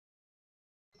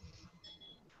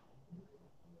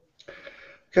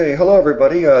Okay, hello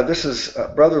everybody. This is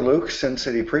Brother Luke, Sin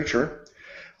City Preacher.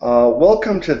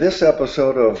 Welcome to this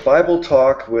episode of Bible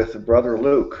Talk with Brother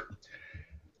Luke.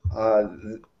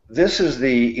 This is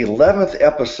the 11th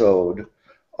episode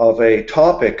of a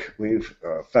topic we've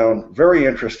found very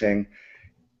interesting.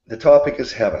 The topic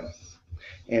is heaven.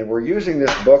 And we're using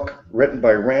this book written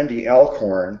by Randy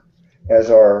Alcorn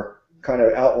as our kind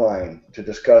of outline to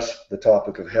discuss the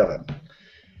topic of heaven.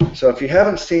 So if you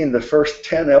haven't seen the first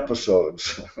 10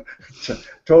 episodes, it's a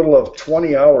total of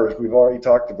 20 hours we've already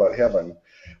talked about heaven,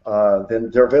 then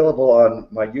they're available on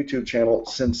my YouTube channel,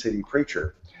 Sin City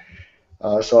Preacher.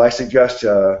 So I suggest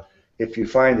if you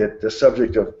find that the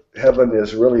subject of heaven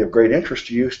is really of great interest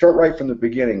to you, start right from the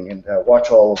beginning and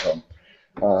watch all of them.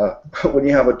 When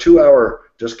you have a 2-hour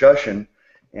discussion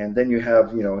and then you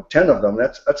have 10 of them,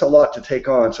 that's a lot to take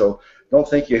on. So don't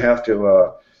think you have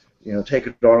to take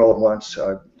it on all at once.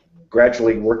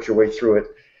 Gradually work your way through it.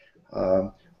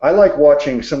 I like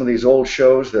watching some of these old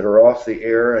shows that are off the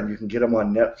air, and you can get them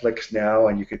on Netflix now,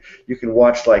 and you can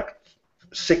watch like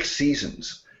 6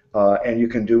 seasons, and you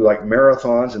can do like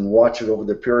marathons and watch it over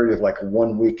the period of like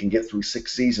 1 week and get through 6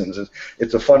 seasons.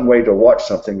 It's a fun way to watch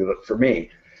something for me.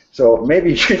 So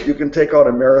maybe you can take on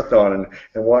a marathon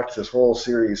and watch this whole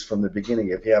series from the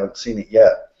beginning if you haven't seen it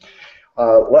yet.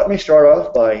 Let me start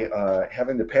off by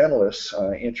having the panelists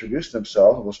introduce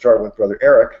themselves. We'll start with Brother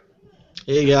Eric.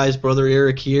 Hey guys, Brother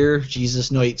Eric here. Jesus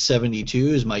Knight 72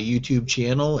 is my YouTube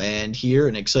channel, and here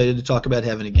and excited to talk about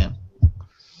heaven again.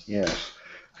 Yes.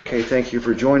 Okay, thank you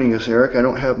for joining us, Eric. I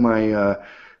don't have my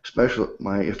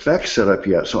effects set up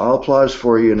yet, so I'll applause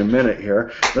for you in a minute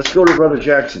here. Let's go to Brother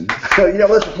Jackson.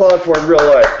 Let's applaud for him in real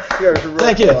life.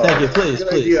 Thank you, please,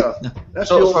 please. That's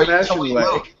the old-fashioned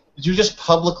way. Did you just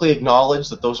publicly acknowledge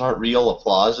that those aren't real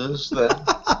applauses? Then?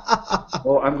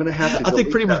 Well, I'm going to have to. I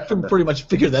think pretty much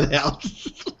figured that out.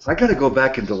 I got to go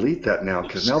back and delete that now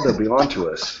because now they'll be on to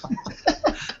us.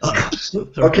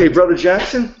 Okay, Brother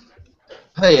Jackson.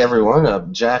 Hey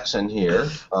everyone, Jackson here.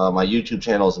 My YouTube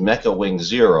channel is Mecha Wing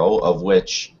Zero, of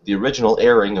which the original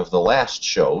airing of the last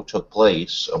show took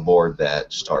place aboard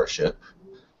that starship,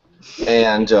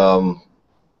 and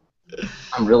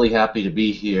I'm really happy to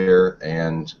be here,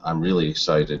 and I'm really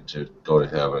excited to go to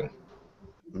heaven.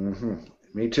 Mm-hmm.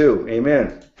 Me too.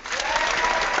 Amen.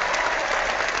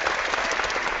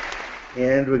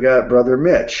 And we got Brother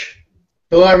Mitch.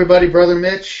 Hello, everybody. Brother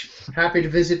Mitch. Happy to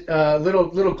visit a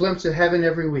little glimpse of heaven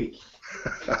every week.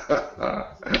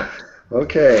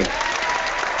 Okay.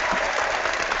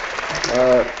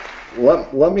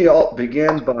 Let me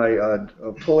begin by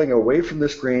pulling away from the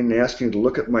screen and asking you to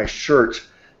look at my shirt,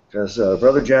 because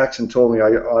Brother Jackson told me I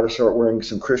ought to start wearing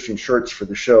some Christian shirts for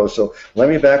the show. So let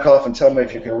me back off and tell me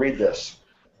if you can read this.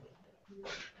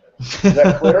 Is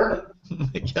that clear?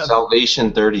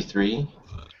 Salvation 33.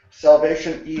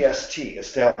 Salvation EST,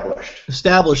 established.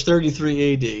 Established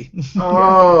 33 AD.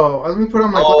 Oh, let me put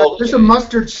on my glasses. There's a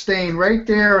mustard stain right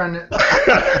there on it.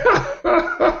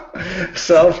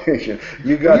 Salvation.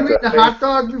 You got Have you eaten a hot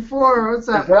dog before? What's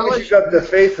that? As long as you got the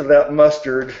faith of that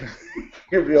mustard,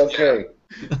 you'll be okay.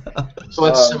 So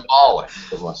it's symbolic,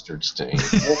 the mustard stain.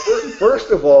 Well,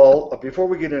 first of all, before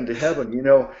we get into heaven,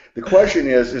 the question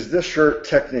is this shirt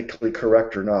technically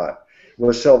correct or not?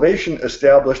 Was salvation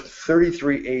established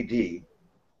 33 AD?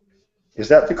 Is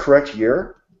that the correct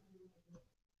year?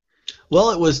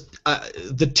 Well, it was.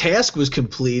 The task was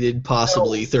completed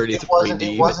possibly 33 AD.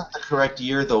 It wasn't the correct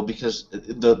year though, because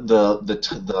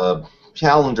the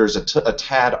calendar's a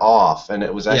tad off, and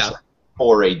it was actually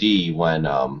 4 AD when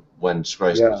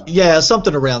Christ was. Yeah,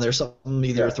 something around there, something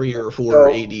either 3 or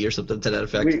 4 AD or something to that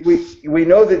effect. We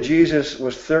know that Jesus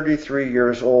was 33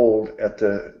 years old at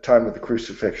the time of the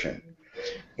crucifixion.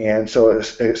 And so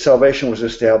salvation was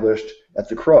established at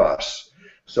the cross.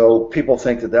 So people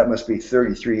think that must be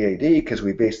 33 AD because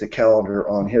we base the calendar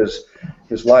on his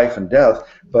life and death.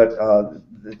 But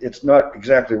it's not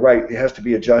exactly right. It has to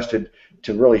be adjusted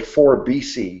to really 4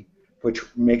 BC, which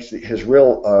makes his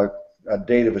real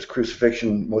date of his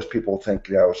crucifixion. Most people think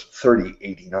that was 30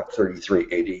 AD, not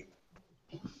 33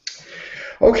 AD.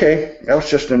 Okay, that was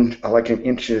just an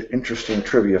interesting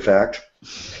trivia fact.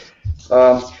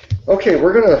 Okay,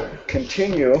 we're going to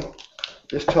continue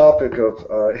this topic of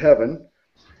heaven,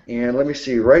 and let me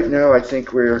see, right now I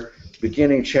think we're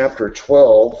beginning chapter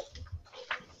 12.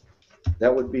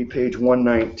 That would be page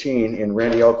 119 in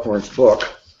Randy Alcorn's book.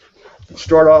 I'll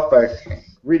start off by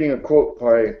reading a quote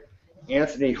by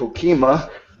Anthony Hoekema.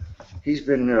 He's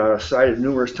been cited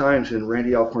numerous times in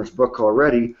Randy Alcorn's book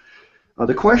already.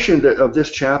 The question of this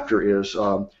chapter is,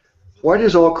 why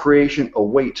does all creation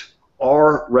await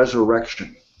our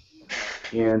resurrection?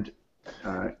 And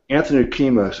Anthony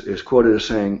Kima is quoted as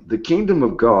saying, "The kingdom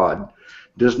of God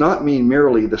does not mean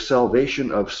merely the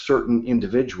salvation of certain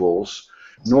individuals,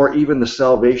 nor even the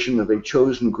salvation of a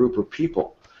chosen group of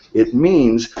people. It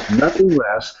means nothing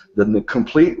less than the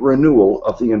complete renewal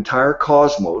of the entire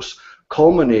cosmos,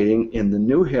 culminating in the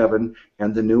new heaven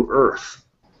and the new earth."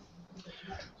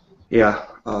 Yeah,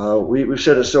 we've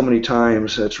said it so many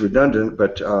times it's redundant,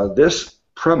 but this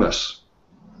premise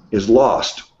is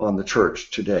lost on the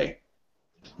church today.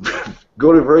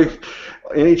 Go to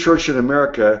any church in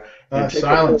America and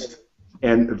silenced.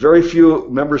 And very few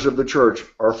members of the church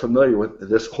are familiar with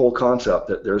this whole concept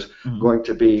that there's going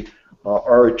to be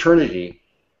our eternity.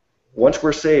 Once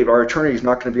we're saved, our eternity is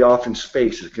not going to be off in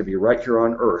space. It's going to be right here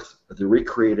on Earth, the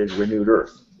recreated, renewed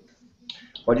Earth.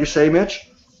 What did you say, Mitch?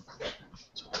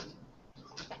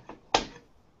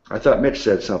 I thought Mitch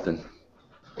said something.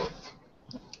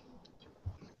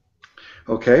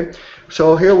 Okay,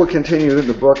 so here we'll continue in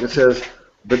the book. It says,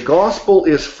 "The gospel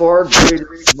is far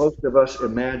greater than most of us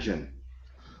imagine."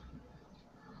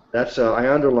 That's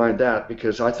I underlined that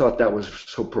because I thought that was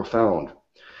so profound.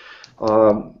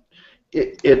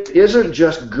 It isn't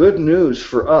just good news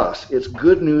for us. It's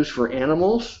good news for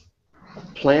animals,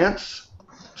 plants,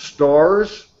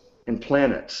 stars, and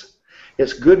planets.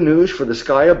 It's good news for the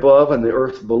sky above and the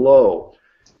earth below.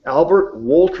 Albert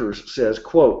Wolters says,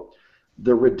 quote,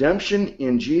 "The redemption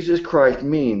in Jesus Christ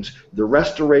means the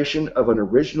restoration of an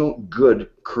original good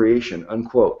creation,"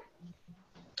 unquote.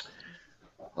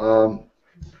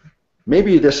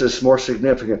 Maybe this is more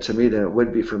significant to me than it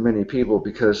would be for many people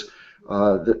because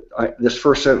this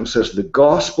first sentence says, "The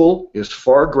gospel is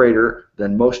far greater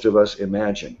than most of us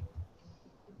imagine."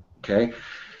 Okay?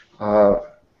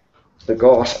 The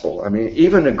gospel. I mean,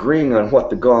 even agreeing on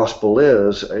what the gospel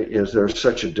is there's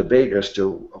such a debate as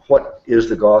to what is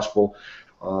the gospel,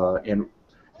 and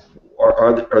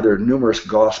are there numerous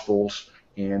gospels,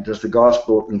 and does the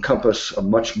gospel encompass a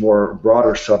much more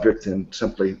broader subject than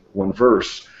simply one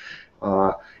verse?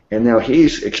 And now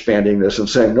he's expanding this and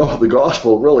saying, no, the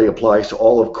gospel really applies to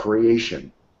all of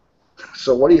creation.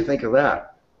 So what do you think of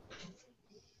that?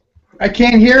 I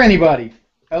can't hear anybody.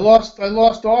 I lost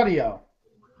audio.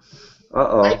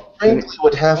 Uh-oh. I think we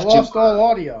would have I to. lost all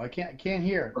audio. I can't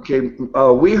hear. Okay,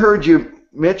 we heard you,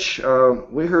 Mitch.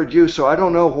 We heard you, so I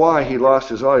don't know why he lost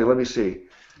his audio. Let me see.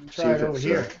 Try it over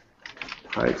here.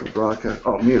 Hide from broadcast.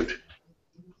 Oh, mute.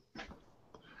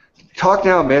 Talk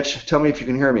now, Mitch. Tell me if you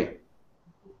can hear me.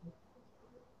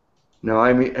 No,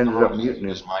 I ended up muting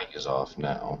His him. mic is off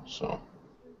now, so.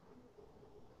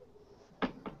 I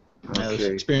was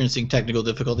Okay. experiencing technical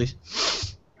difficulties.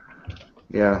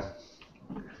 Yeah.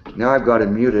 Now I've got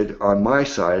him muted on my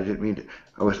side. I didn't mean to,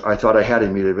 I thought I had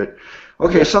him muted, but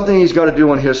okay, something he's got to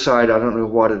do on his side. I don't know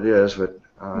what it is, but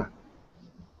I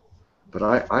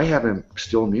have him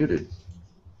still muted.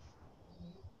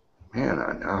 Man,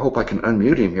 I hope I can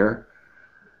unmute him here.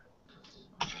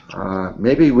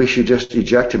 Maybe we should just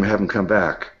eject him and have him come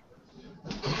back.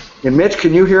 And Mitch,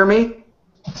 can you hear me?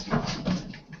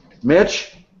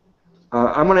 Mitch,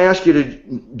 I'm going to ask you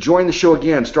to join the show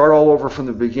again. Start all over from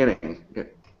the beginning.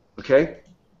 Okay?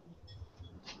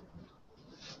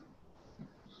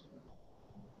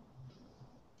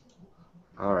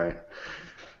 All right.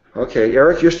 Okay,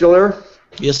 Eric, you're still there?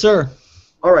 Yes, sir.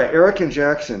 All right, Eric and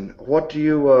Jackson, what do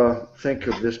you think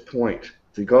of this point?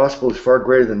 The gospel is far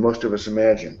greater than most of us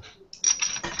imagine.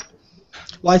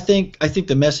 Well, I think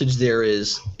the message there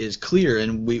is clear,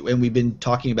 and we've been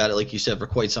talking about it, like you said, for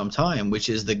quite some time, which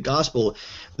is the gospel,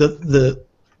 the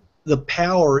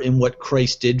power in what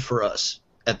Christ did for us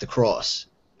at the cross.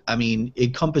 I mean, it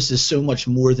encompasses so much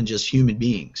more than just human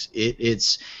beings.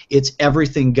 It's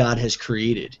everything God has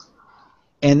created.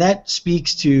 And that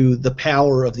speaks to the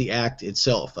power of the act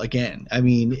itself. Again, I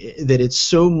mean, that it's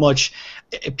so much,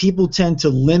 people tend to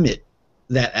limit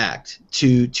that act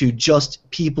to just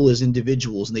people as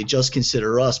individuals, and they just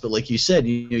consider us. But like you said,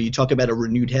 you talk about a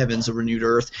renewed heavens, a renewed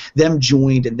earth, them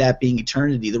joined, and that being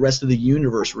eternity, the rest of the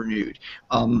universe renewed.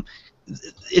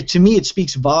 To me, it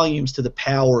speaks volumes to the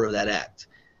power of that act.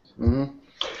 Mm-hmm.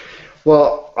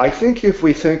 Well, I think if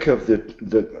we think of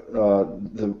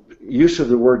the use of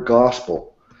the word gospel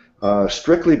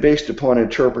strictly based upon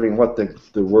interpreting what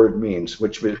the word means,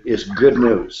 which is good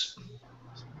news.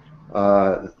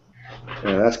 Yeah,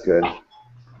 that's good.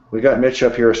 We got Mitch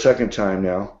up here a second time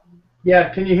now. Yeah,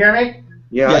 can you hear me?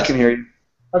 Yeah, Yes. I can hear you.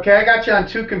 Okay, I got you on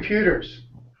two computers.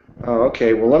 Oh,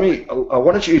 okay. Well, let me.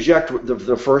 Why don't you eject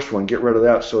the first one? Get rid of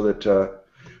that so that.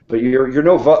 But your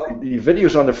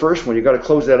video's on the first one. You got to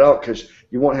close that out because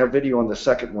you won't have video on the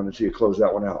second one until you close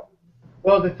that one out.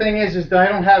 Well, the thing is that I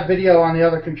don't have video on the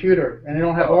other computer, and I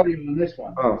don't have audio on this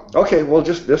one. Oh, okay. Well,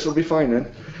 just this will be fine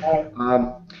then.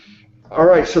 Uh, All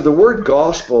right. So the word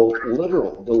gospel,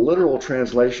 the literal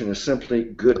translation is simply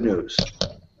good news.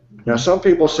 Now, some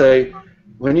people say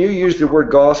when you use the word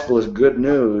gospel as good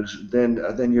news, then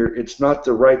it's not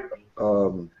the right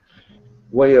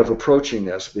way of approaching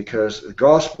this, because the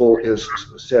gospel is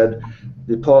said.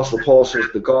 The Apostle Paul says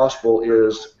the gospel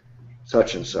is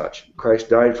such and such. Christ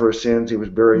died for our sins. He was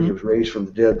buried. He was raised from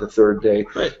the dead the third day.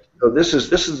 Right. So this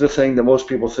is the thing that most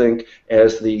people think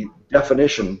as the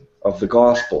definition of the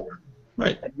gospel.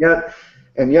 Right.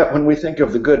 And yet, when we think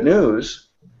of the good news,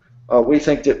 we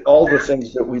think that all the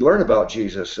things that we learn about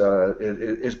Jesus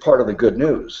is part of the good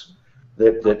news.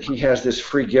 That He has this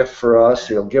free gift for us.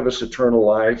 He'll give us eternal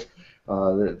life.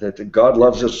 That God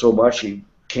loves us so much He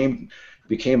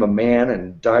became a man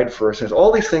and died for our sins.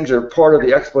 All these things are part of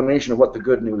the explanation of what the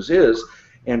good news is.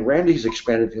 And Randy's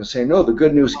expanded and saying, no, the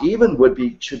good news even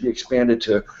should be expanded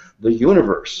to the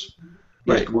universe.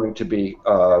 Right. Is going to be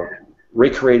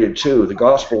recreated too. The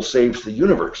gospel saves the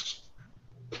universe.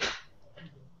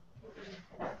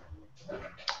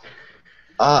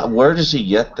 Where does he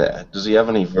get that? Does he have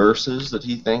any verses that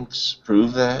he thinks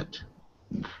prove that?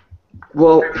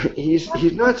 Well, he's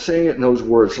not saying it in those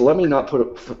words, so let me not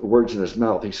put words in his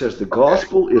mouth. He says the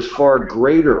gospel is far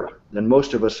greater than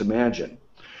most of us imagine.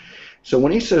 So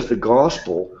when he says the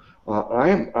gospel,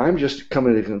 I'm just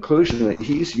coming to the conclusion that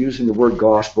he's using the word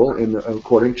gospel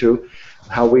according to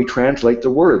how we translate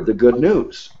the word, the good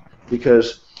news,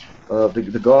 because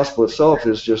the gospel itself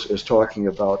is talking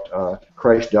about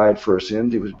Christ died for our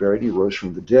sins, He was buried, He rose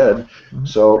from the dead. Mm-hmm.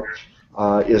 So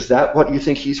is that what you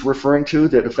think he's referring to,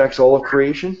 that affects all of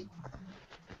creation?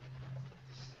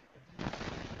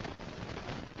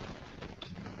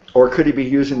 Or could he be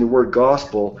using the word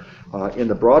gospel in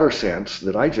the broader sense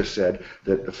that I just said,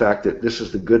 that the fact that this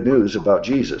is the good news about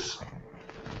Jesus?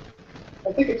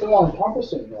 I think it's all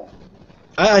encompassing, though.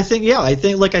 I think,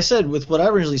 like I said, with what I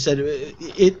originally said,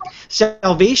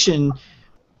 salvation,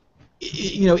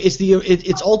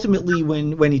 it's ultimately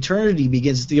when eternity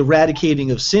begins, it's the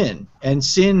eradicating of sin, and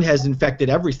sin has infected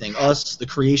everything, us, the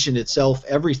creation itself,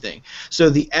 everything. So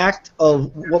the act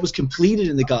of what was completed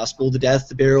in the gospel, the death,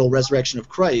 the burial, resurrection of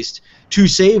Christ, to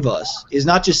save us, is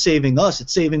not just saving us,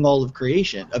 it's saving all of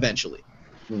creation eventually.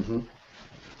 Mm-hmm.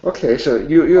 Okay, so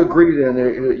you agree then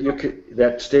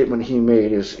that statement he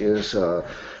made is a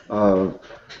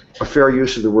fair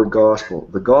use of the word gospel.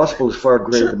 The gospel is far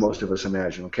greater than most of us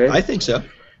imagine, okay? I think so.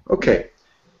 Okay.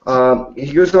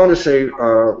 He goes on to say,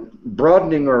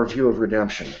 broadening our view of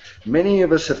redemption. Many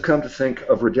of us have come to think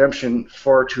of redemption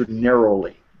far too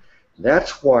narrowly.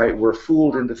 That's why we're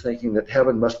fooled into thinking that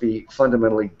heaven must be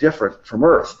fundamentally different from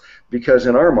earth, because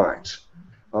in our minds,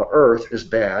 earth is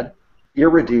bad,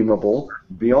 irredeemable,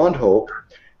 beyond hope.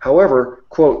 However,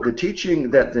 quote, the teaching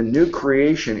that the new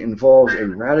creation involves a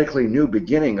radically new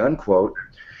beginning, unquote,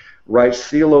 writes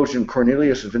theologian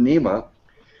Cornelius Venema,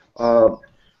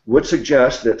 would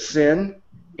suggest that sin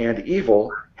and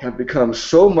evil have become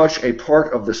so much a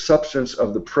part of the substance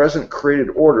of the present created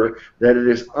order that it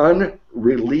is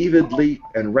unrelievedly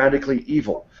and radically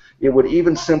evil. It would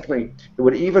even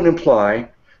imply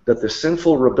that the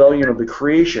sinful rebellion of the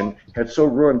creation had so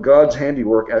ruined God's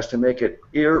handiwork as to make it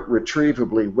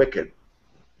irretrievably wicked.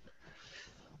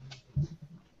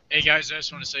 Hey guys, I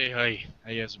just want to say hi.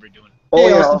 How you guys are doing? Oh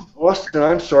yeah, Austin,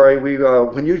 I'm sorry.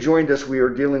 When you joined us, we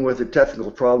were dealing with a technical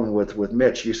problem with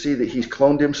Mitch. You see that he's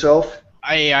cloned himself?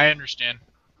 I understand.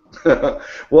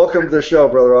 Welcome to the show,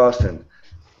 Brother Austin.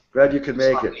 Glad you could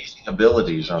make it. Amazing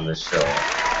abilities on this show.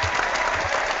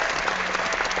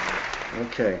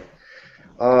 Okay.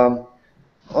 All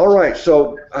right.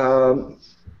 So,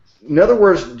 in other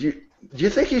words, do you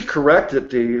think he's correct that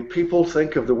the people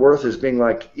think of the earth as being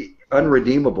like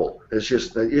unredeemable? It's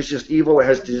just evil. It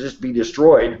has to just be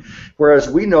destroyed. Whereas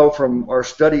we know from our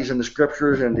studies in the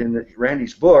scriptures and in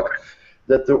Randy's book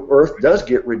that the earth does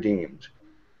get redeemed.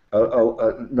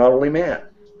 Not only man.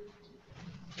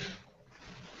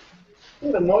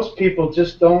 Yeah, most people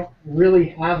just don't really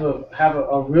have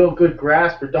a real good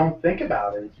grasp or don't think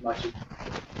about it as much.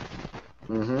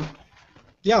 Mm-hmm.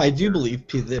 Yeah, I do believe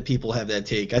that people have that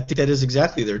take. I think that is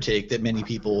exactly their take that many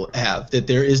people have, that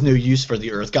there is no use for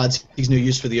the earth. God sees no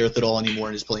use for the earth at all anymore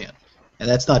in his plan. And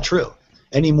that's not true.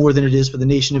 Any more than it is for the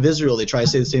nation of Israel. They try to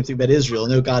say the same thing about Israel.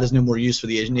 No, God has no more use for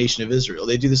the nation of Israel.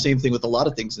 They do the same thing with a lot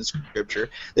of things in Scripture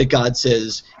that God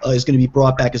says is going to be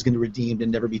brought back, is going to be redeemed,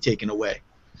 and never be taken away.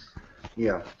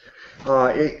 Yeah.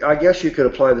 I guess you could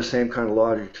apply the same kind of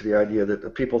logic to the idea that the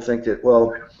people think that,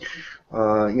 well,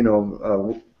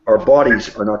 our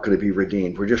bodies are not going to be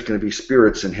redeemed. We're just going to be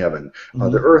spirits in heaven.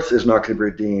 The earth is not going to be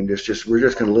redeemed. We're just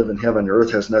going to live in heaven. The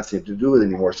earth has nothing to do with it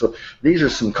anymore. So these are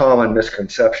some common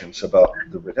misconceptions about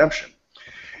the redemption.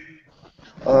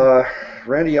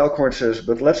 Randy Alcorn says,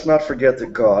 but let's not forget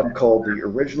that God called the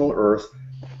original earth,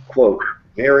 quote,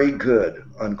 very good,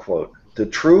 unquote. The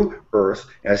true earth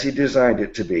as he designed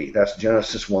it to be. That's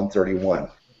Genesis 1:31.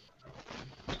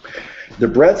 The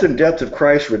breadth and depth of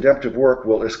Christ's redemptive work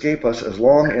will escape us as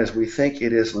long as we think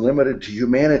it is limited to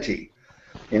humanity.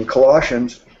 In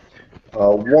Colossians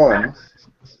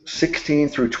 1:16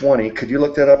 through 20, could you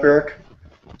look that up, Eric?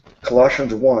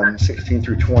 Colossians 1:16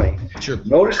 through 20. Sure.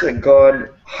 Notice that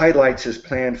God highlights his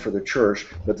plan for the church,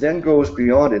 but then goes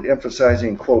beyond it,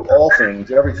 emphasizing, quote, all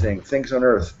things, everything, things on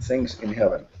earth, things in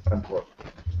heaven, unquote.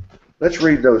 Let's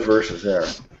read those verses there in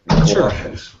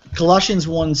Colossians. Sure. Colossians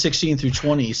 1:16 through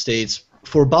 20 states,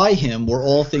 for by him were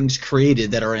all things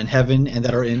created that are in heaven and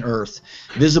that are in earth,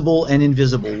 visible and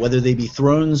invisible, whether they be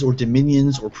thrones or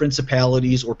dominions or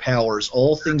principalities or powers.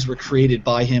 All things were created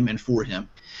by him and for him.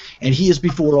 And he is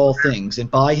before all things,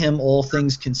 and by him all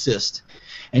things consist.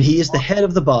 And he is the head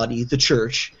of the body, the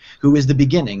church, who is the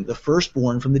beginning, the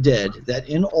firstborn from the dead, that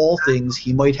in all things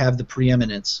he might have the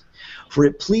preeminence. For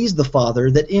it pleased the Father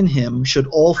that in him should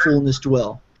all fullness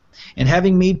dwell. And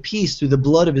having made peace through the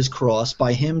blood of his cross,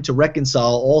 by him to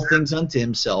reconcile all things unto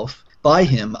himself, by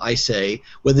him, I say,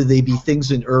 whether they be things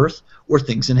in earth or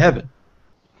things in heaven.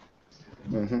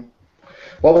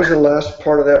 What was the last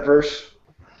part of that verse?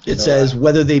 It says,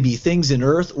 whether they be things in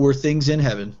earth or things in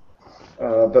heaven.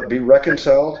 But be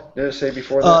reconciled, did it say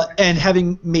before that? And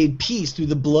having made peace through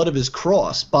the blood of his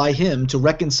cross, by him to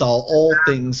reconcile all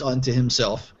things unto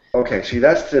himself. Okay, see,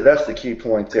 that's the key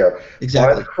point there.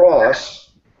 Exactly. By the cross,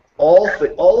 all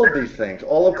of these things,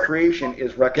 all of creation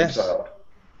is reconciled.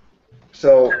 Yes.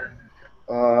 So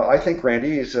I think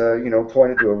Randy is,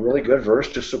 pointed to a really good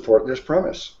verse to support this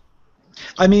premise.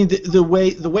 I mean, the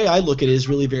way I look at it is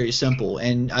really very simple,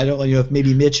 and I don't know if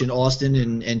maybe Mitch and Austin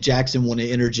and Jackson want to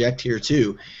interject here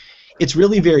too. It's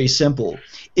really very simple.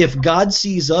 If God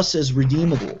sees us as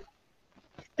redeemable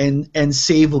and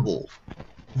savable,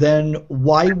 then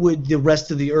why would the rest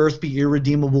of the earth be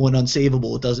irredeemable and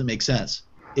unsavable? It doesn't make sense.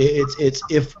 It's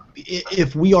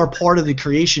if we are part of the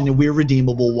creation and we're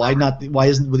redeemable, why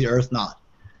isn't the earth not?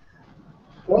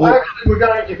 Well, actually, we're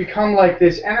going to become like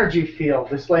this energy field,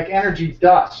 this like energy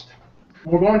dust.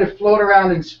 We're going to float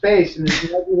around in space in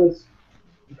this nebulous.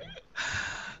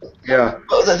 Yeah.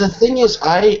 Well, the thing is,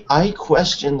 I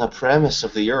question the premise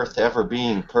of the Earth ever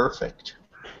being perfect.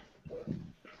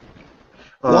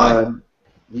 Why?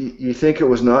 You think it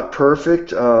was not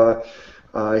perfect?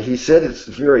 He said it's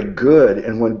very good,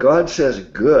 and when God says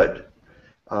good,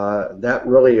 that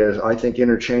really is, I think,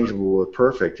 interchangeable with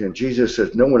perfect. And Jesus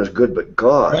says no one is good but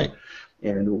God. Right.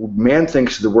 And man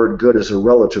thinks the word good is a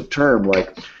relative term,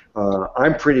 like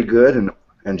I'm pretty good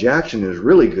and Jackson is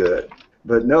really good.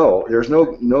 But no, there's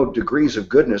no degrees of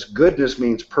goodness. Goodness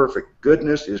means perfect.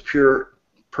 Goodness is pure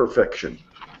perfection.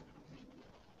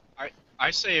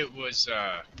 I say it was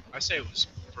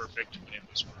perfect when it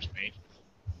was first made.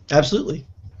 Absolutely.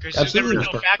 Because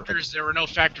there were no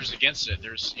factors against it.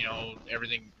 There's,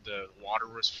 everything. The water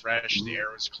was fresh, the air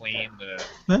was clean,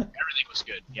 everything was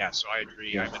good. Yeah, so I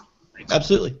agree.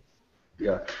 Absolutely.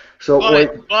 Yeah. So,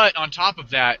 but on top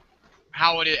of that,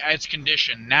 how it's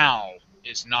conditioned now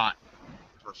is not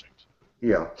perfect.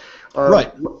 Yeah.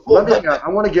 Right. I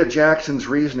want to get Jackson's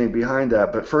reasoning behind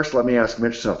that, but first let me ask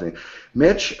Mitch something.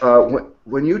 Mitch,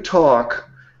 when you talk,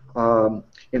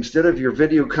 instead of your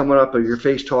video coming up or your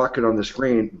face talking on the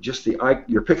screen, just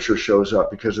your picture shows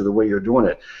up because of the way you're doing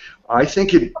it. I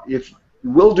think if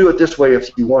we'll do it this way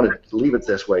if you want to leave it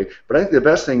this way, but I think the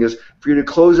best thing is for you to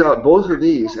close out both of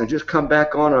these and just come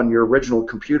back on your original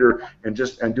computer and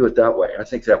do it that way. I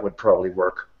think that would probably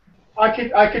work. I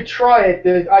could try it.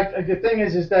 The thing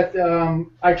is that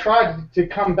I tried to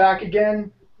come back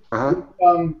again.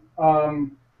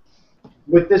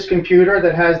 With this computer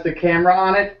that has the camera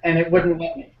on it, and it wouldn't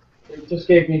let me. It just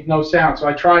gave me no sound. So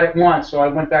I tried it once, so I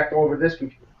went back over this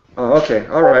computer. Oh, okay.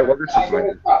 All right. Well, this is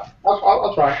fine.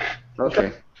 I'll try.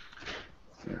 Okay.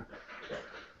 Yeah.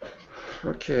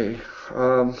 Okay.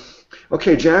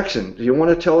 Okay, Jackson, do you want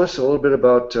to tell us a little bit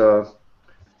about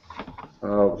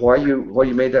why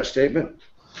you made that statement?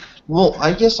 Well,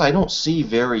 I guess I don't see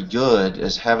very good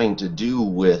as having to do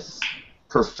with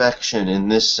perfection in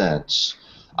this sense.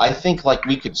 I think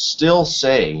we could still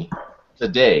say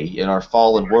today in our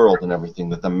fallen world and everything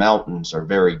that the mountains are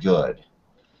very good.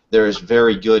 There is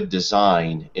very good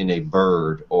design in a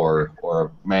bird or a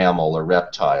mammal or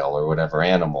reptile or whatever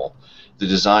animal. The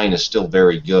design is still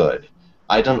very good.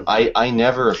 I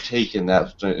never have taken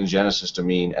that in Genesis to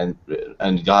mean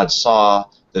and God saw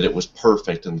that it was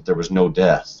perfect and that there was no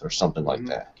death or something like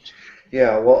that.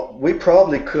 Yeah, well, we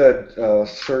probably could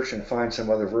search and find some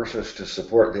other verses to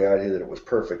support the idea that it was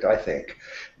perfect, I think.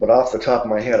 But off the top of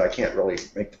my head, I can't really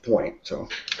make the point. So,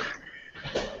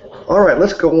 all right,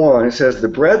 let's go on. It says the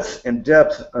breadth and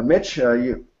depth. Mitch,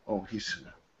 let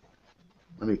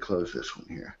me close this one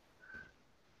here.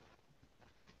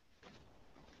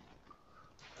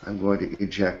 I'm going to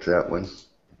eject that one.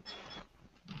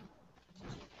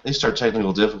 At least our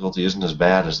technical difficulty isn't as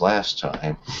bad as last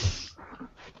time.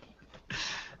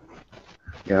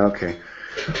 Yeah, okay.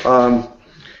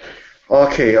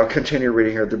 Okay, I'll continue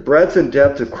reading here. The breadth and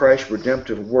depth of Christ's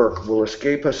redemptive work will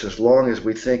escape us as long as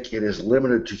we think it is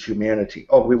limited to humanity.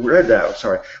 Oh, we read that.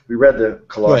 Sorry. We read the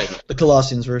Colossians. Right, the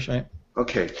Colossians verse, right?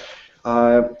 Okay.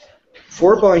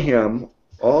 For by him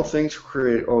all things were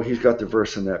created. Oh, he's got the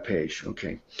verse on that page.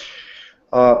 Okay.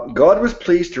 God was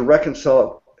pleased to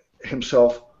reconcile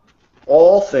himself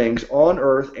all things on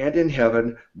earth and in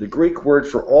heaven. The Greek word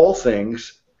for all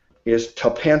things is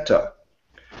tapenta,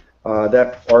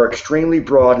 that are extremely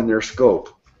broad in their scope.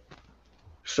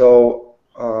 So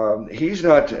he's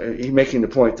making the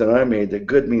point that I made that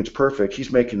good means perfect.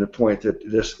 He's making the point that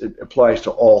this applies to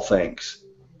all things.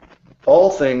 All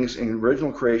things in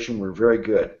original creation were very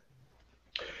good.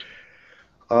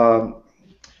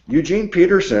 Eugene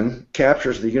Peterson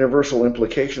captures the universal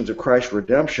implications of Christ's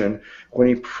redemption when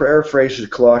he paraphrases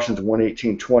Colossians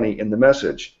 1:18-20 in the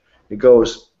Message. It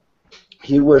goes,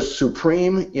 he was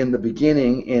supreme in the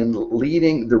beginning in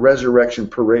leading the resurrection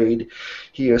parade.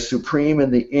 He is supreme in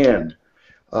the end.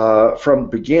 From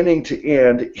beginning to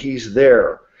end, he's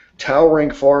there,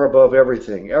 towering far above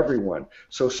everything, everyone.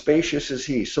 So spacious is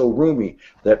he, so roomy,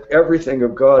 that everything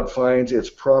of God finds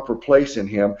its proper place in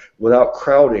him without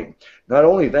crowding. Not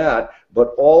only that,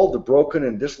 but all the broken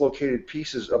and dislocated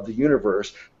pieces of the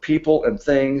universe, people and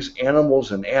things,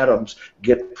 animals and atoms,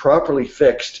 get properly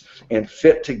fixed and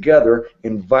fit together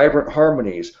in vibrant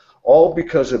harmonies, all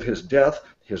because of his death,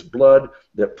 his blood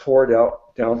that poured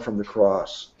out down from the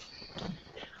cross.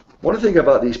 One thing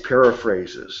about these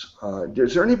paraphrases,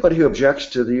 is there anybody who objects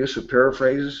to the use of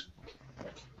paraphrases?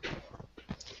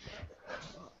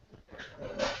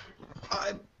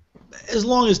 As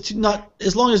long as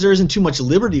there isn't too much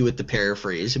liberty with the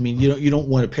paraphrase. I mean, you don't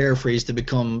want a paraphrase to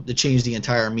change the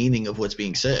entire meaning of what's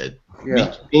being said.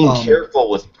 Yeah. Being careful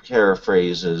with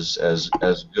paraphrases as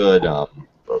good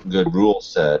rule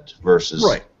set versus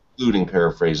right. Including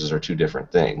paraphrases are two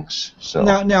different things. So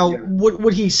now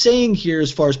what he's saying here,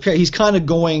 as far as he's kind of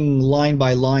going line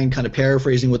by line, kind of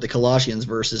paraphrasing what the Colossians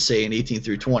verses say in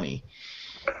 18-20.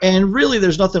 And really,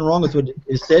 there's nothing wrong with what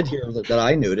is said here that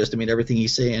I noticed. I mean, everything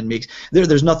he's saying makes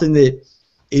there's nothing that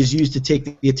is used to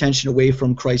take the attention away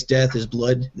from Christ's death, his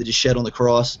blood that is shed on the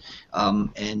cross,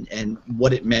 and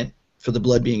what it meant for the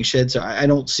blood being shed. So I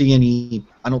don't see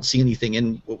anything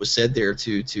in what was said there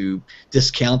to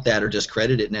discount that or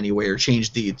discredit it in any way or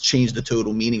change the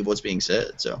total meaning of what's being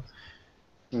said. So.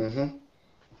 Mm-hmm.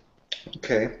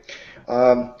 Okay.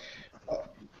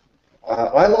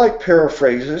 I like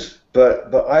paraphrases.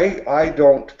 But I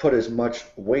don't put as much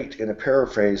weight in a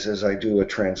paraphrase as I do a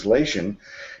translation.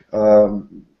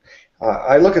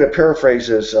 I look at a paraphrase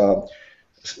as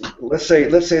let's say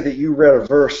that you read a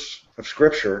verse of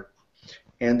Scripture,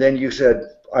 and then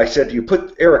I said to you,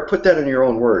 Eric, put that in your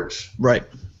own words. Right.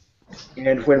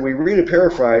 And when we read a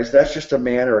paraphrase, that's just a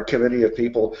man or a committee of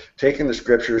people taking the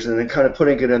Scriptures and then kind of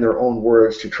putting it in their own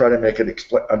words to try to make it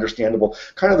understandable,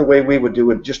 kind of the way we would do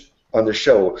it just on the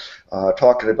show,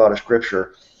 talking about a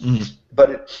scripture. Mm.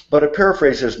 But a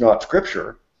paraphrase is not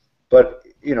scripture. But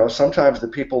sometimes the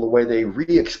way they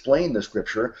re-explain the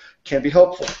scripture can be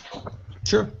helpful.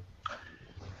 Sure.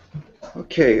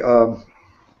 Okay.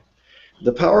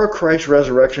 The power of Christ's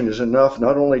resurrection is enough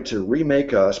not only to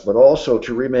remake us, but also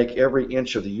to remake every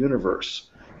inch of the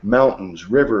universe: mountains,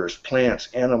 rivers, plants,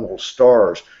 animals,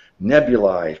 stars,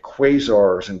 nebulae,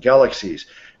 quasars, and galaxies.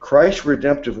 Christ's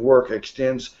redemptive work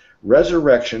extends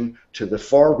resurrection to the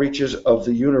far reaches of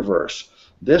the universe.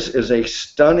 This is a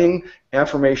stunning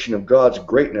affirmation of God's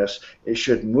greatness. It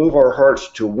should move our hearts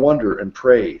to wonder and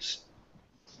praise.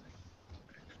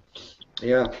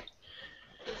 Yeah.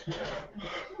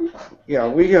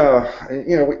 Yeah,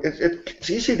 it's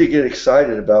easy to get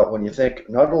excited about when you think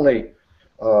not only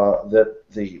that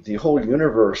the whole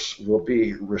universe will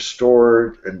be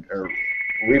restored and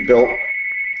rebuilt.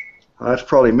 That's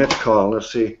probably Mitch calling.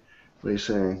 Let's see what he's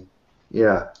saying.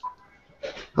 Yeah.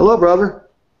 Hello, brother.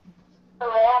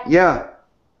 Hello? Yeah.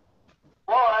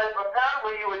 Well,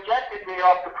 apparently you ejected me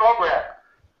off the program.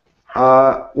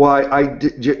 Well, I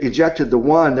ejected the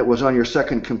one that was on your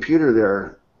second computer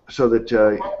there, so that.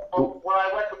 When I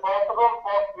went to both of them,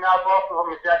 both of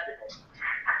them ejected me.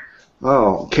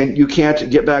 Oh, you can't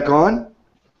get back on?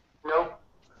 Nope.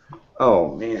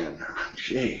 Oh man,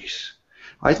 jeez.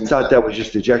 I thought that was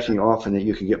just ejecting off and that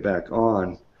you could get back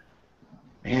on.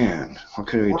 Man, what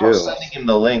can we do? We're sending him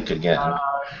the link again.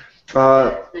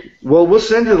 Well, we'll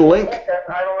send you the link. I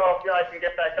don't know if you guys can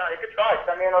get back on. You could try.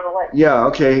 Send me another link. Yeah,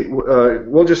 okay.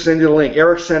 We'll just send you the link.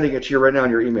 Eric's sending it to you right now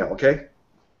on your email, okay?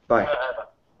 Bye.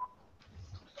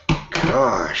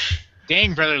 Gosh.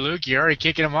 Dang, Brother Luke, you're already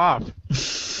kicking him off.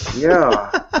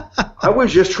 Yeah. I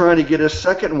was just trying to get a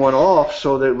second one off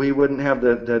so that we wouldn't have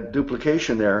the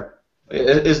duplication there.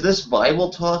 Is this Bible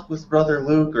talk with Brother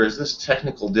Luke, or is this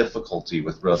technical difficulty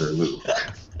with Brother Luke?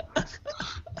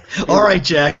 All right,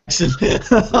 Jackson.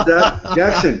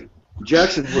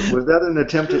 Jackson, was that an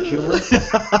attempt at humor?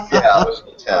 Yeah, it was an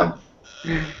attempt.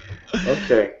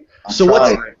 Okay. So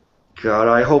what's God,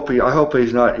 I hope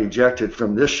he's not ejected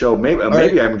from this show. Maybe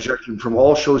I'm ejected from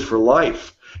all shows for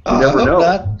life. You never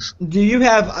know. Do you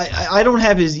have? I don't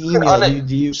have his email.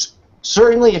 Do you?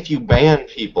 Certainly, if you ban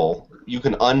people, you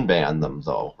can unban them,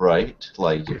 though, right?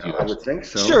 Like, if you I would think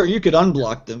so. Sure, you could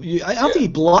unblock them. I don't think he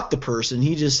blocked the person.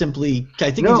 He just simply. I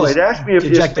think no, he just it asked me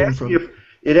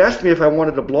it asked me if I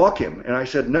wanted to block him, and I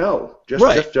said no. Just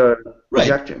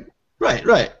reject him.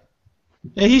 Right.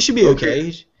 Yeah, he should be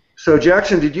okay. So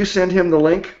Jackson, did you send him the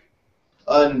link?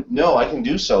 No, I can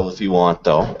do so if you want,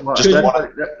 though. Well,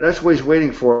 that's what he's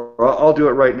waiting for. I'll do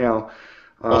it right now.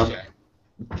 Okay.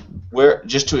 Where?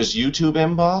 Just to his YouTube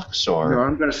inbox, or? No,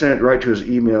 I'm going to send it right to his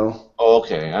email. Oh,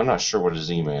 okay. I'm not sure what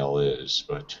his email is,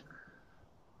 but.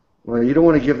 Well, you don't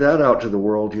want to give that out to the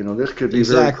world. You know, this could be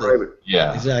very private.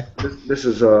 Yeah. Exactly. This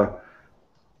is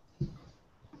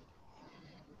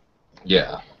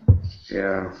Yeah.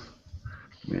 Yeah.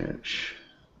 Mitch.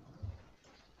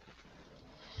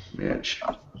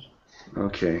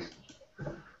 Okay.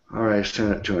 All right,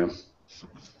 send it to him.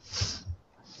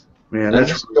 Man,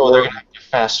 that's. They're going to have to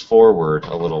fast forward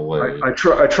a little way. I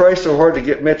try so hard to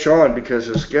get Mitch on because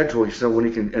of schedule, so when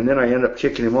he can, and then I end up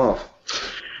kicking him off.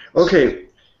 Okay.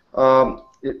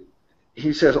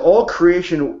 He says all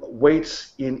creation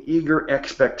waits in eager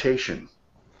expectation.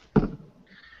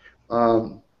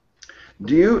 Do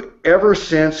you ever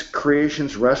sense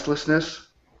creation's restlessness?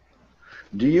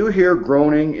 Do you hear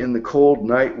groaning in the cold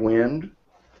night wind?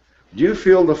 Do you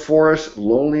feel the forest's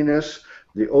loneliness,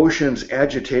 the ocean's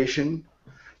agitation?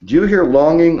 Do you hear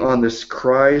longing on the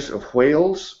cries of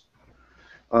whales?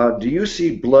 Do you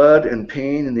see blood and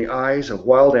pain in the eyes of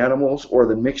wild animals, or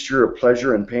the mixture of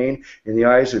pleasure and pain in the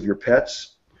eyes of your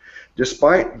pets?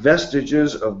 Despite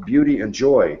vestiges of beauty and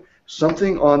joy,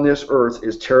 something on this earth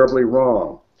is terribly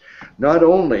wrong. Not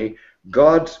only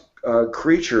God's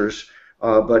creatures,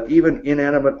 but even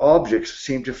inanimate objects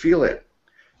seem to feel it.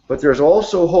 But there's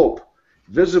also hope,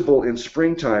 visible in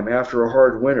springtime after a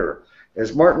hard winter.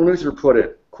 As Martin Luther put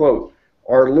it, quote,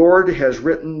 "Our Lord has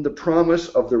written the promise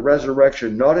of the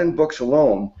resurrection not in books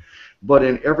alone, but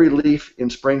in every leaf in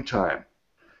springtime."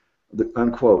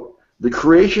 Unquote. The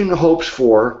creation hopes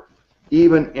for,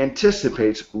 even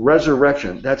anticipates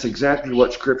resurrection. That's exactly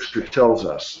what Scripture tells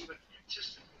us.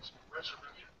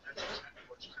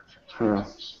 Huh.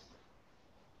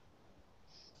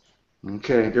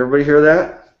 Okay, did everybody hear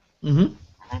that? Mm-hmm.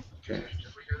 Okay.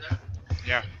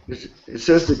 Yeah. It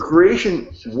says the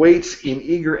creation waits in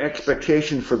eager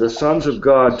expectation for the sons of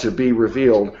God to be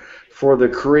revealed. For the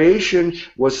creation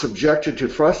was subjected to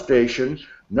frustration,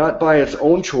 not by its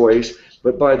own choice,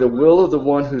 but by the will of the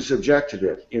one who subjected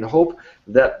it, in hope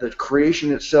that the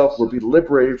creation itself will be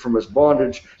liberated from its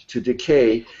bondage to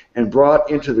decay and brought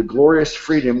into the glorious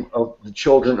freedom of the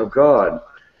children of God.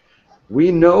 We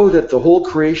know that the whole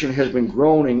creation has been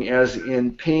groaning as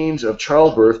in pains of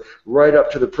childbirth right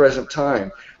up to the present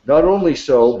time. Not only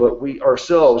so, but we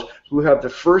ourselves, who have the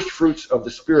first fruits of the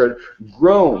Spirit,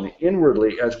 groan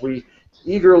inwardly as we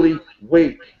eagerly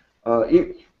wait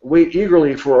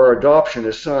eagerly for our adoption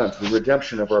as sons, the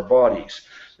redemption of our bodies.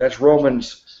 That's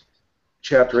Romans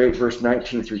chapter 8, verse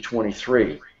 19 through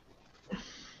 23.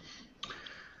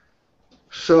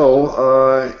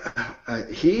 So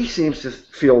he seems to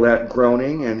feel that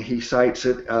groaning, and he cites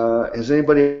it. Has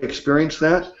anybody experienced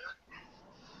that?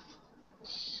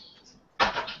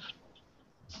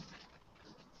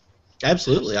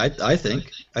 Absolutely, I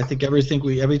think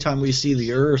every time we see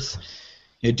the Earth,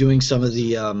 doing some of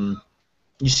the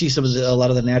You see a lot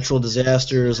of the natural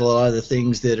disasters, a lot of the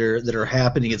things that are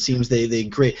happening. It seems they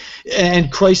create,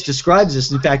 and Christ describes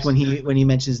this. In fact, when he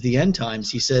mentions the end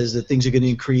times, he says that things are going to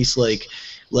increase like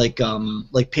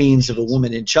pains of a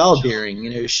woman in childbearing.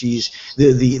 You know,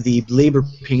 the labor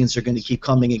pains are going to keep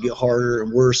coming and get harder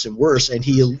and worse, and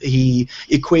he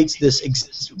equates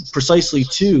this precisely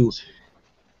to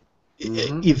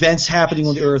events happening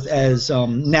on the earth as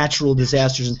natural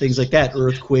disasters and things like that,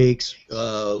 earthquakes.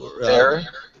 Eric,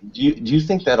 do you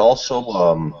think that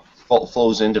also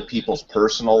flows into people's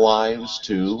personal lives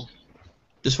too?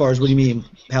 As far as what do you mean?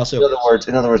 How so?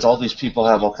 In other words, all these people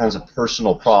have all kinds of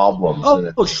personal problems.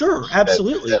 Oh, sure,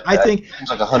 absolutely. I think seems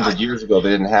like 100 years ago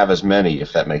they didn't have as many,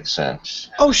 if that makes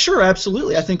sense. Oh, sure,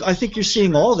 absolutely. I think you're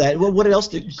seeing all that. Well, what else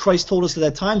did Christ told us at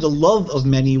that time? The love of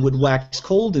many would wax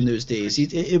cold in those days.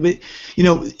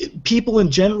 People in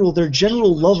general, their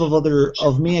general love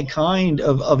of mankind,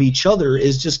 of each other,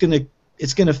 is just going to.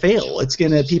 It's going to fail.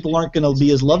 People aren't going to be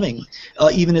as loving,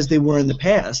 even as they were in the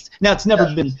past. Now, it's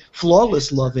never been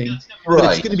flawless loving, but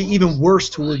it's going to be even worse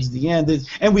towards the end.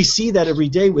 And we see that every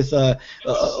day with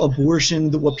abortion,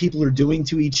 what people are doing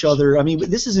to each other. I mean,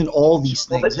 this isn't all these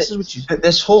things.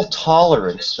 This whole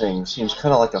tolerance thing seems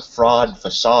kind of like a fraud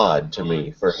facade to me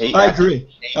for hate. I agree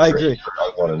for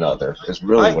one another. It's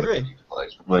really what it feels like.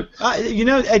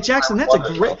 But Jackson,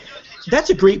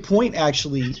 that's a great point,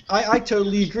 actually. I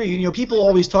totally agree. You know, people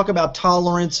always talk about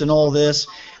tolerance and all this,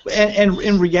 and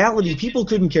in reality, people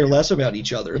couldn't care less about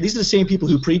each other. These are the same people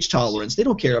who preach tolerance. They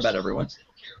don't care about everyone.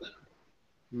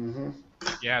 Mm-hmm.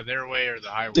 Yeah, their way or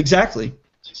the highway. Exactly.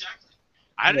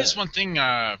 Just one thing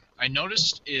I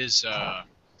noticed is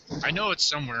I know it's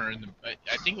somewhere in the.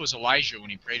 I think it was Elijah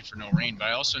when he prayed for no rain, but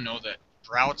I also know that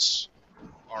droughts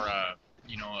are a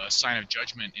sign of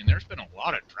judgment, and there's been a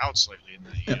lot of droughts lately in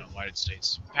the United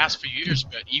States. The past few years,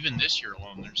 but even this year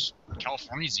alone,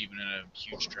 California's even in a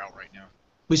huge drought right now.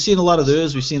 We've seen a lot of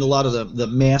those. We've seen a lot of the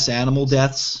mass animal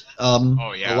deaths. A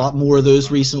lot more of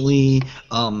those recently.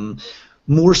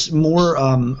 More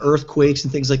earthquakes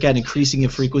and things like that, increasing in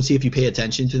frequency if you pay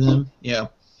attention to them. Yeah.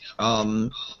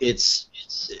 And this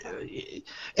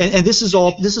is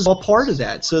all part of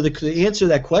that. So the answer to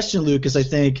that question, Lucas, I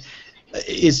think,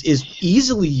 is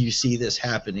easily you see this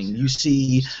happening. You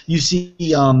see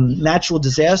natural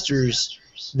disasters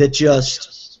that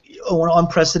just on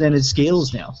unprecedented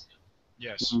scales now.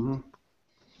 Yes. Mm-hmm.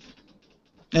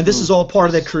 And this is all part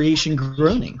of that creation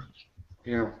groaning.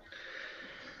 Yeah.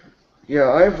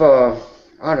 Yeah, I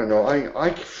don't know. I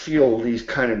feel these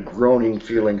kind of groaning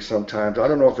feelings sometimes. I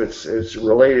don't know if it's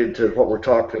related to what we're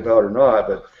talking about or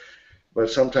not, but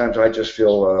sometimes I just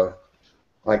feel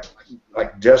like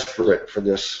desperate for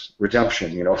this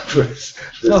redemption, for this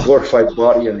glorified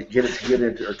body and get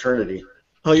into eternity.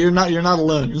 Oh, you're not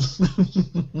alone.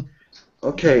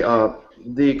 Okay,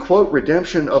 the quote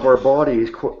redemption of our bodies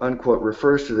quote unquote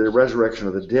refers to the resurrection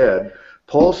of the dead.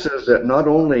 Paul says that not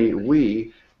only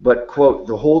we, but quote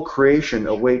the whole creation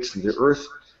awaits the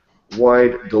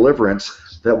earth-wide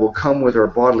deliverance that will come with our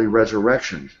bodily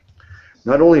resurrection.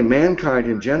 Not only mankind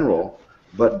in general,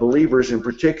 but believers in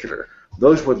particular.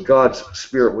 Those with God's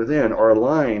Spirit within are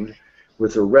aligned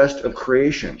with the rest of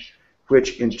creation,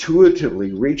 which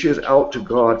intuitively reaches out to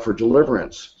God for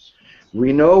deliverance.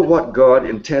 We know what God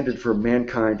intended for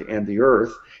mankind and the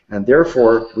earth, and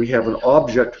therefore we have an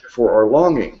object for our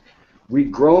longing. We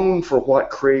groan for what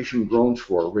creation groans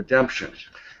for, redemption.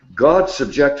 God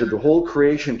subjected the whole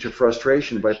creation to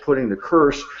frustration by putting the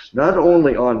curse not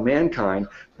only on mankind,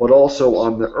 but also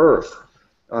on the earth.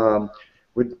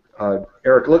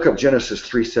 Eric, look up Genesis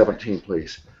 3:17,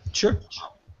 please. Sure.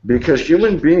 Because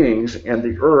human beings and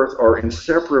the earth are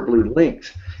inseparably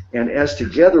linked, and as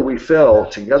together we fell,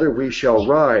 together we shall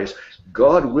rise.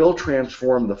 God will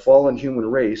transform the fallen human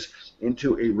race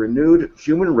into a renewed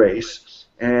human race,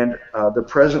 and the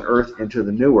present earth into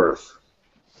the new earth.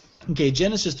 Okay,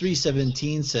 Genesis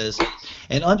 3:17 says,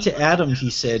 "And unto Adam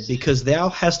he said, Because thou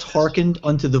hast hearkened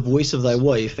unto the voice of thy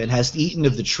wife, and hast eaten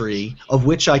of the tree, of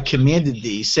which I commanded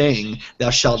thee, saying, Thou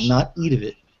shalt not eat of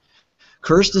it.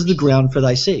 Cursed is the ground for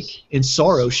thy sake. In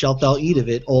sorrow shalt thou eat of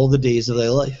it all the days of thy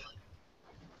life."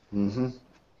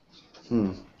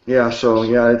 Mm-hmm. Yeah, so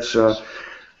it's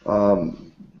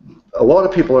a lot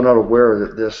of people are not aware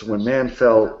that this, when man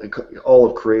fell, all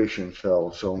of creation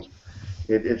fell. So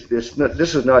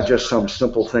this is not just some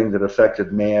simple thing that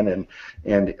affected man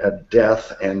and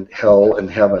death and hell and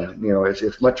heaven.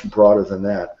 It's much broader than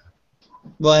that.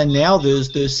 Well, and now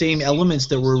those same elements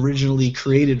that were originally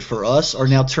created for us are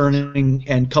now turning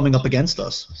and coming up against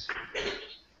us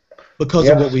because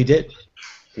of what we did.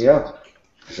 Yeah,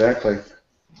 exactly.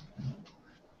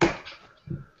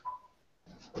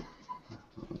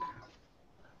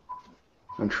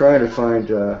 I'm trying to find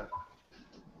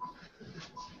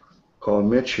call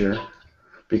Mitch here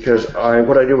because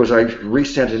what I did was I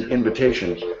resent an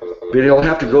invitation, but you'll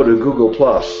have to go to Google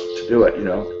Plus to do it, you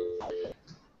know,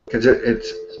 because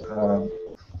it's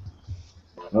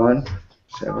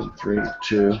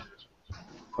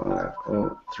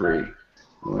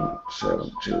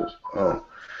 17325031720.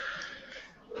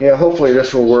 Yeah, hopefully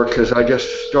this will work because I just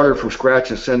started from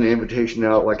scratch and sent the invitation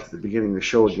out like at the beginning of the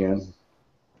show again.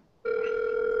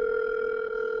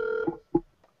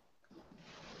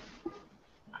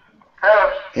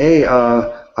 Hey,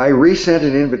 I resent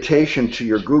an invitation to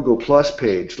your Google Plus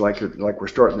page, like we're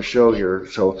starting the show here.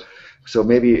 So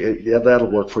maybe that'll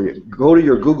work for you. Go to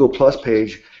your Google Plus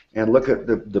page and look at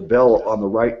the bell on the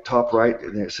right, top right,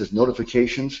 and it says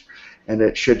notifications, and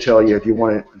it should tell you if you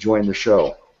want to join the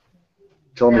show.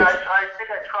 Tell me. I think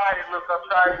I tried it, Luke. I'll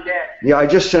try it again. Yeah, I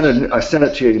just sent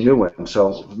it to you, a new one.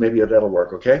 So maybe that'll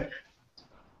work. Okay.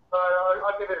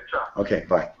 I'll give it a try. Okay.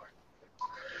 Bye.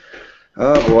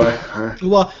 Oh boy.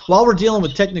 Well, while we're dealing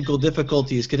with technical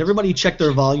difficulties, could everybody check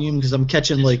their volume? Because I'm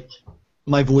catching like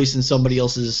my voice in somebody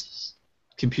else's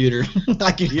computer.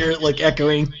 I can hear it like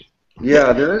echoing.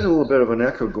 Yeah, there is a little bit of an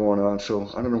echo going on, so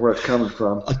I don't know where it's coming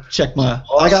from. I'll check my.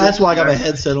 That's why I got my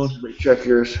headset on. Check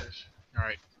yours. All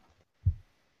right.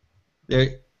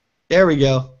 There we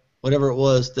go. Whatever it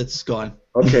was, that's gone.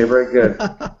 Okay, very good.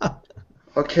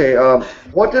 Okay,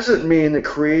 what does it mean that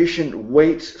creation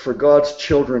waits for God's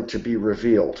children to be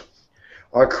revealed?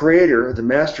 Our Creator, the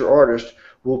Master Artist,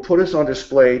 will put us on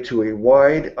display to a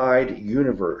wide-eyed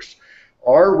universe.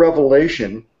 Our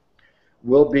revelation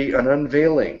will be an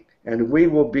unveiling, and we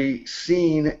will be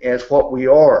seen as what we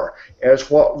are, as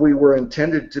what we were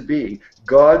intended to be,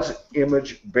 God's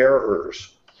image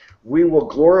bearers. We will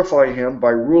glorify Him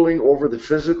by ruling over the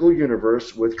physical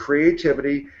universe with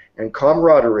creativity and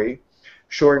camaraderie,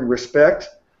 showing respect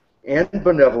and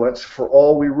benevolence for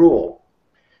all we rule.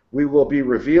 We will be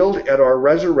revealed at our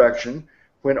resurrection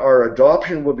when our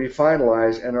adoption will be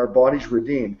finalized and our bodies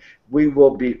redeemed. We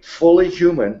will be fully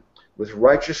human with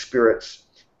righteous spirits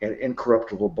and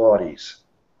incorruptible bodies.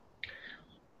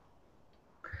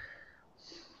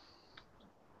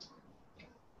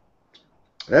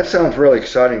 That sounds really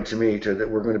exciting to me, that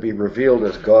we're going to be revealed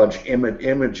as God's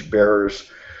image bearers.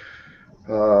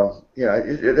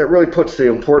 That really puts the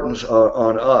importance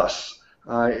on us.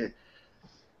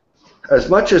 As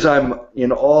much as I'm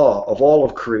in awe of all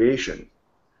of creation,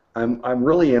 I'm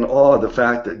really in awe of the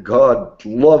fact that God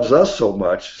loves us so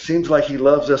much. Seems like He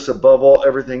loves us above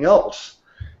everything else,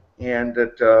 and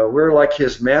that we're like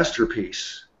His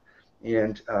masterpiece,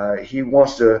 and He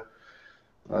wants to.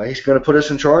 He's going to put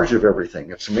us in charge of everything.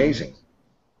 It's amazing.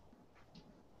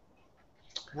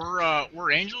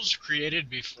 Were angels created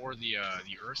before the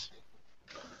earth?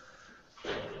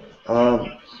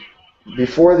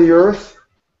 Before the earth?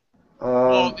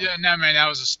 Well, yeah, no, man, that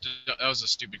was a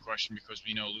stupid question because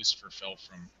we know Lucifer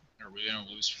we know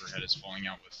Lucifer had his falling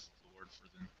out with the Lord for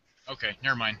them. Okay,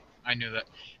 never mind. I knew that.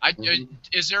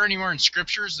 Is there anywhere in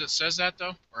scriptures that says that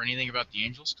though, or anything about the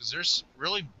angels? Because there's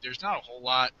not a whole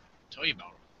lot to tell you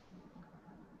about them.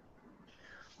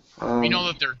 We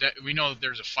know that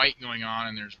there's a fight going on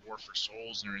and there's war for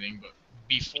souls and everything, but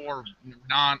before,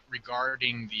 not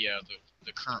regarding the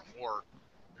current war,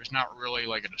 there's not really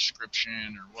like a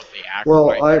description or what they act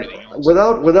like or anything else.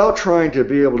 Without trying to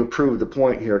be able to prove the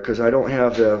point here, because I don't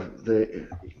have the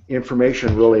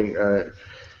information really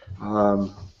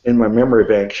in my memory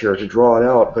banks here to draw it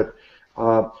out, but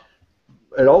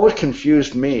it always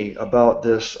confused me about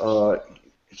this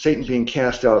Satan being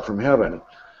cast out from heaven.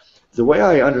 The way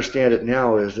I understand it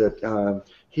now is that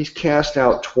he's cast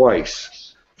out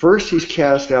twice. First, he's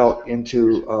cast out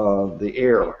into the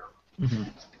air.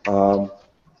 Mm-hmm.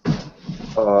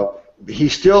 He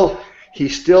still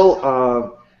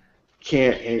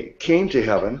came to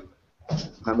heaven.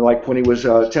 Like when he was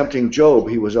tempting Job,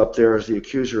 he was up there as the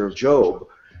accuser of Job.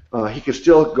 He could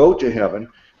still go to heaven,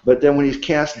 but then when he's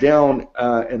cast down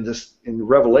in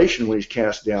Revelation, when he's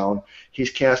cast down, he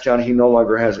no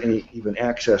longer has any even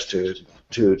access to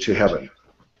heaven,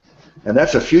 and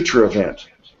that's a future event.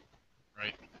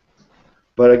 Right.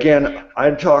 But again,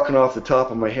 I'm talking off the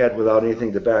top of my head without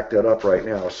anything to back that up right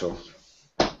now. So,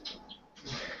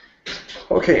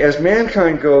 okay, as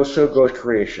mankind goes, so goes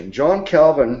creation. John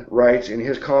Calvin writes in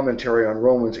his commentary on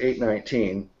Romans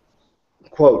 8:19,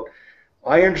 quote,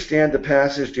 "I understand the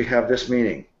passage to have this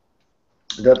meaning,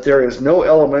 that there is no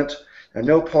element and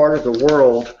no part of the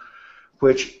world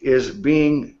which is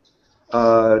being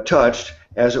touched,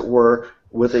 as it were,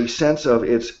 with a sense of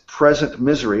its present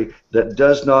misery that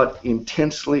does not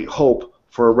intensely hope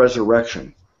for a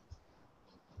resurrection."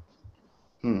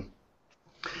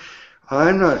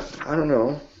 I don't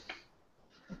know.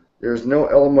 There's no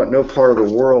element, no part of the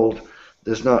world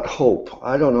does not hope.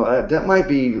 I don't know. That might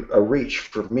be a reach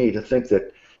for me to think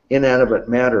that inanimate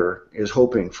matter is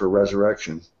hoping for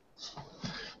resurrection.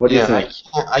 What do you think?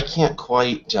 I can't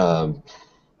quite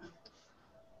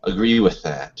agree with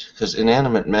that, because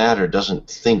inanimate matter doesn't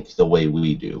think the way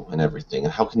we do and everything.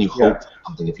 And how can you hope for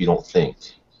something if you don't think?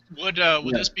 Would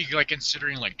this be like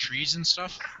considering like trees and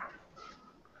stuff?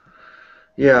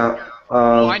 Yeah.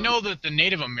 Well, I know that the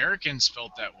Native Americans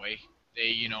felt that way.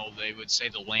 They would say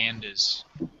the land is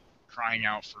crying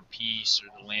out for peace, or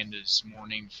the land is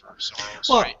mourning for sorrow.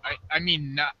 So Well, I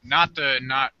mean, not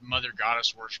Mother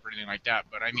Goddess worship or anything like that,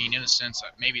 but I mean in a sense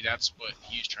that maybe that's what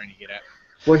he's trying to get at.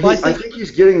 Well, I think he's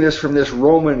getting this from this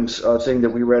Romans thing that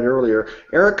we read earlier.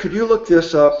 Eric, could you look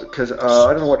this up? Because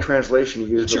I don't know what translation you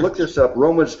used, but look this up,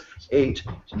 Romans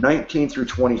 8:19 through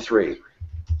 23.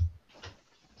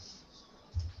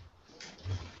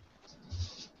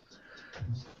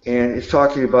 And it's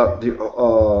talking about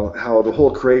how the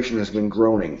whole creation has been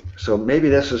groaning. So maybe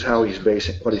this is how he's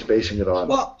basing it on.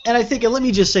 Well, and I think, and let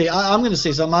me just say, I'm going to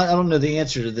say something. I don't know the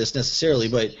answer to this necessarily,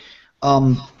 but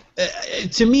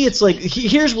to me, it's like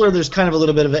here's where there's kind of a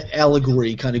little bit of an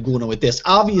allegory kind of going on with this.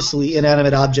 Obviously,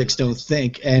 inanimate objects don't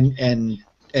think and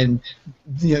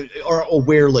are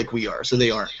aware like we are, so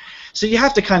they aren't. So you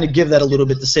have to kind of give that a little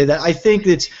bit to say that. I think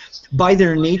that by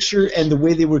their nature and the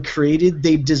way they were created,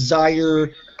 they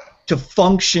desire to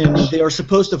function. They are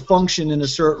supposed to function in a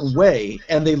certain way,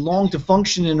 and they long to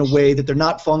function in a way that they're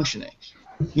not functioning.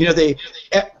 Does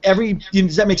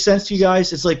that make sense to you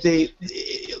guys? It's like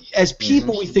as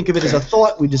people, we think of it as a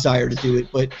thought we desire to do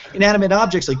it, but inanimate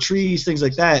objects like trees, things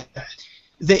like that,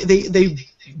 they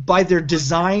by their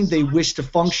design, they wish to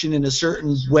function in a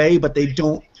certain way, but they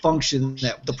don't function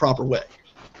the proper way.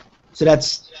 So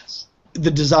that's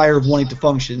the desire of wanting to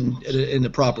function in the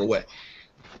proper way.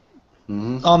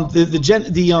 Mm-hmm.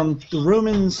 The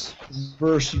Romans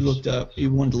verse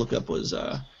you wanted to look up was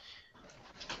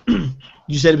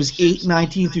you said it was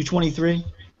 8:19 through 23.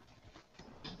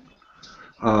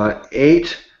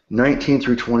 8:19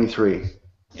 through 23.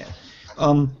 Yeah.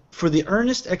 For the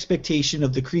earnest expectation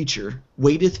of the creature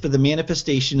waiteth for the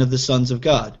manifestation of the sons of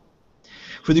God.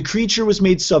 For the creature was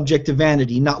made subject to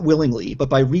vanity, not willingly, but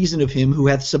by reason of him who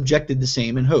hath subjected the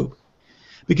same in hope.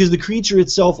 Because the creature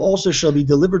itself also shall be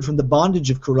delivered from the bondage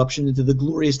of corruption into the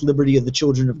glorious liberty of the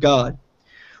children of God.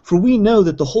 For we know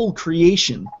that the whole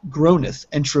creation groaneth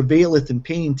and travaileth in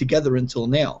pain together until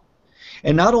now.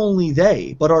 And not only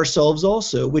they, but ourselves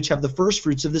also, which have the first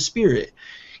fruits of the Spirit,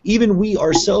 even we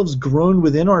ourselves groan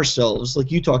within ourselves,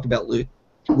 like you talked about, Luke,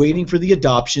 waiting for the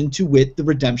adoption, to wit, the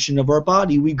redemption of our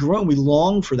body. We groan, we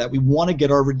long for that. We want to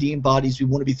get our redeemed bodies. We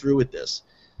want to be through with this.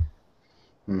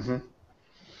 Mm-hmm.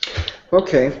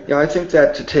 Okay, yeah, I think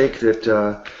that to take that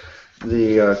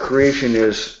the creation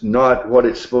is not what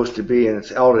it's supposed to be, and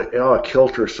it's out of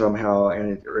kilter somehow,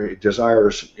 and it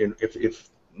desires, if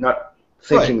not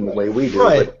thinking the way we do,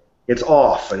 but it's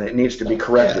off, and it needs to be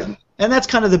corrected. Yeah. And that's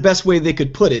kind of the best way they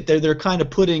could put it. They're kind of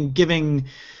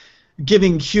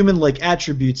giving human-like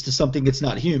attributes to something that's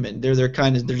not human. They're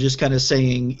just kind of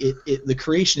saying the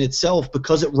creation itself,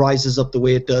 because it rises up the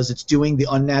way it does, it's doing the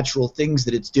unnatural things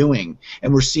that it's doing,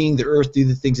 and we're seeing the earth do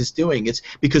the things it's doing. It's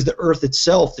because the earth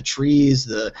itself, the trees,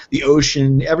 the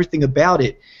ocean, everything about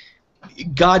it,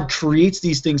 God creates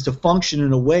these things to function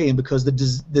in a way, and because the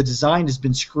design has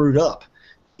been screwed up,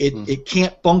 it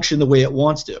can't function the way it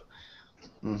wants to.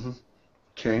 Mm-hmm.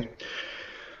 Okay.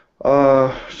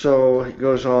 So he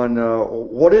goes on,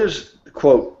 what is,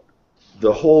 quote,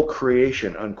 the whole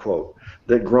creation, unquote,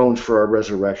 that groans for our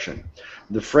resurrection?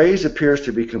 The phrase appears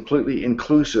to be completely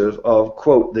inclusive of,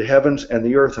 quote, the heavens and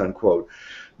the earth, unquote,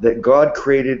 that God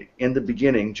created in the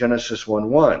beginning, Genesis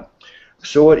 1:1.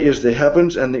 So it is the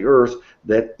heavens and the earth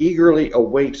that eagerly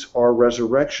awaits our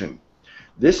resurrection.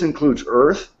 This includes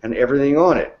earth and everything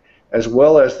on it, as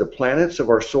well as the planets of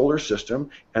our solar system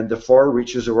and the far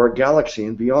reaches of our galaxy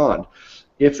and beyond.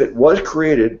 If it was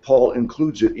created, Paul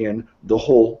includes it in the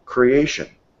whole creation.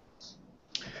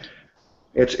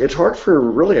 It's hard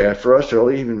for us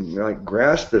to even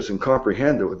grasp this and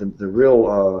comprehend the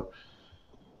real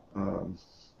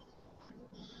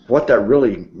what that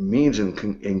really means and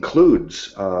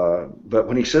includes. But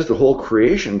when he says the whole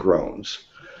creation groans,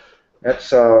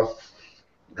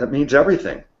 that means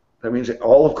everything. That means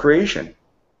all of creation.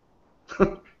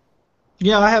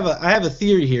 Yeah, I have a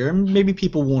theory here, and maybe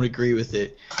people won't agree with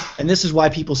it. And this is why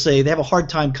people say they have a hard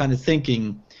time kind of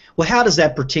thinking, well, how does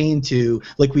that pertain to,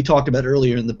 like we talked about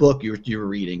earlier in the book you were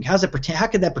reading? How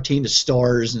could that pertain to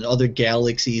stars and other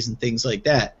galaxies and things like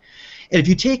that? And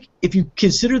if you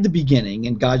consider the beginning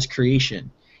and God's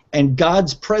creation and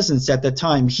God's presence at that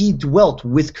time, he dwelt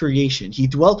with creation. He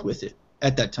dwelt with it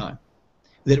at that time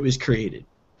that it was created.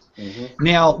 Mm-hmm.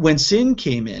 Now, when sin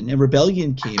came in and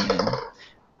rebellion came in,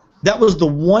 that was the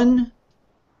one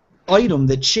item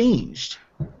that changed.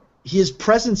 His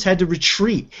presence had to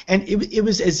retreat, and it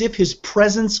was as if his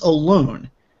presence alone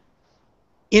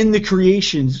in the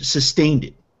creation sustained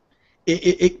it.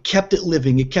 It kept it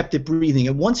living, it kept it breathing,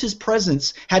 and once his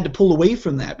presence had to pull away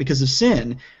from that because of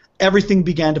sin, everything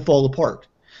began to fall apart.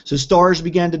 So stars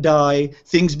began to die,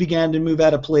 things began to move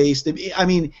out of place. I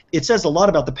mean, it says a lot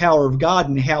about the power of God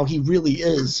and how he really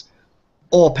is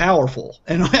all-powerful.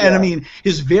 And I mean,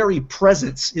 his very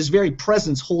presence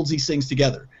holds these things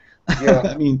together. Yeah.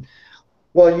 I mean,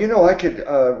 well, you know, I could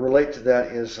relate to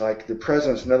that is like the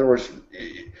presence. In other words,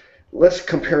 let's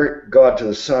compare God to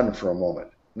the sun for a moment.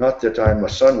 Not that I'm a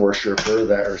sun worshiper or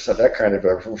that kind of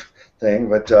a thing,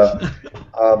 but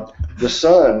the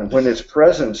sun, when its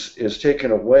presence is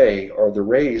taken away, or the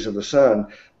rays of the sun,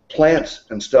 plants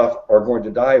and stuff are going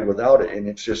to die without it, and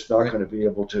it's just not going to be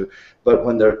able to. But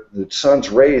when the sun's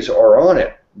rays are on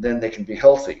it, then they can be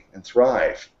healthy and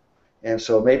thrive. And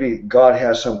so maybe God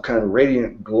has some kind of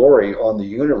radiant glory on the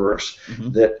universe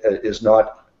that is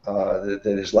not that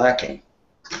is lacking.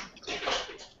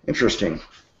 Interesting.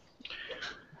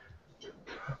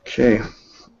 Okay.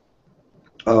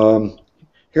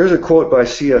 Here's a quote by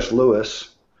C.S.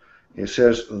 Lewis. It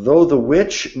says, "Though the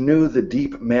witch knew the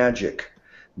deep magic,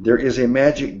 there is a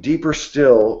magic deeper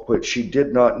still which she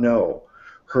did not know.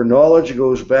 Her knowledge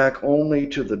goes back only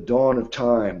to the dawn of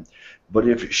time. But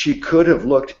if she could have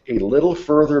looked a little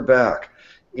further back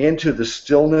into the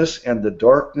stillness and the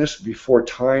darkness before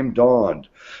time dawned,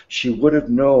 she would have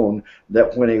known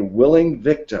that when a willing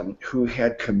victim who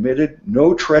had committed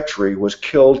no treachery was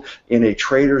killed in a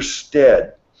traitor's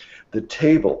stead, the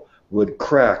table would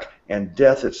crack and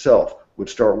death itself would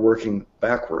start working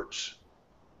backwards."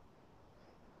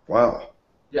 Wow.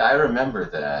 Yeah, I remember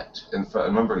that, and I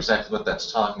remember exactly what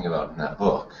that's talking about in that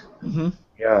book. Mm-hmm.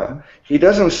 Yeah, he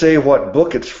doesn't say what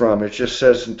book it's from. It just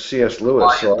says C.S.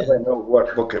 Lewis, so I don't know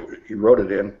what book he wrote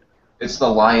it in. It's The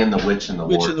Lion, the Witch, and the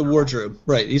Wardrobe. Witch in the Wardrobe,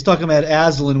 right. He's talking about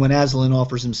Aslan when Aslan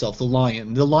offers himself the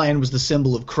lion. The lion was the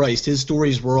symbol of Christ. His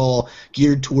stories were all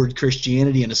geared toward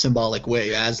Christianity in a symbolic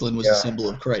way. Aslan was the symbol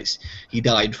of Christ. He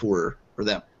died for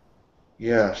them.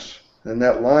 Yes, and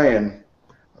that lion...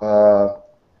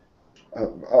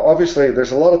 obviously,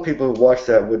 there's a lot of people who watch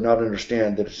that would not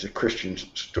understand that it's a Christian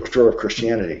story of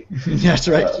Christianity. That's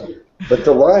right. But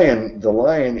the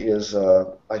lion is,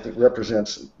 I think,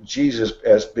 represents Jesus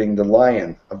as being the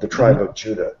lion of the tribe of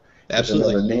Judah.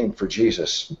 Absolutely. It's another name for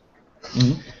Jesus.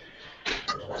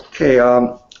 Okay,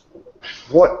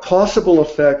 what possible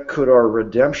effect could our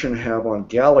redemption have on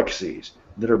galaxies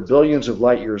that are billions of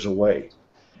light years away?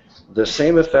 The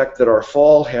same effect that our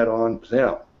fall had on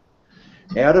them.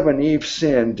 Adam and Eve's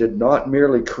sin did not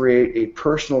merely create a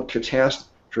personal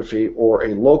catastrophe or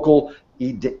a local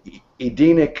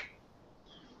Edenic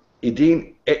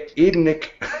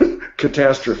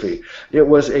catastrophe. It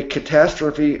was a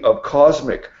catastrophe of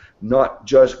cosmic, not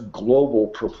just global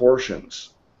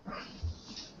proportions.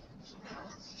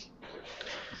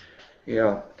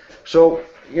 Yeah. So,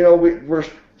 you know,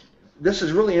 this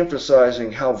is really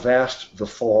emphasizing how vast the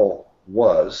fall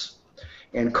was,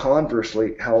 and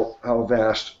conversely, how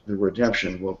vast the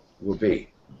redemption will be.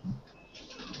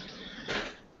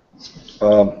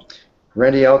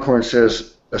 Randy Alcorn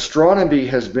says, "Astronomy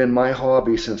has been my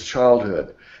hobby since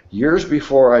childhood. Years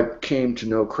before I came to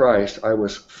know Christ, I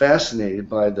was fascinated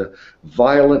by the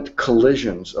violent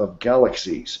collisions of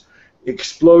galaxies,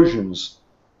 explosions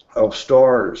of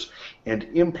stars, and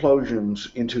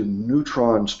implosions into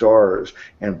neutron stars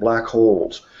and black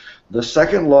holes. The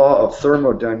second law of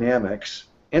thermodynamics,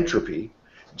 entropy,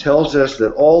 tells us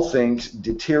that all things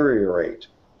deteriorate.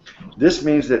 This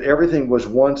means that everything was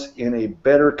once in a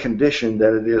better condition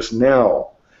than it is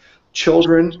now.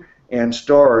 Children and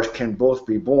stars can both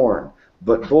be born,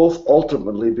 but both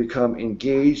ultimately become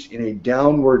engaged in a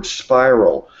downward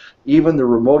spiral. Even the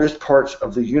remotest parts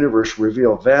of the universe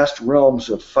reveal vast realms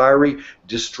of fiery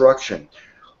destruction.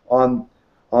 On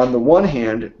the one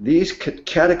hand, these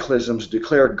cataclysms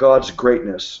declare God's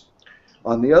greatness.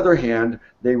 On the other hand,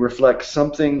 they reflect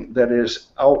something that is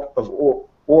out of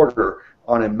order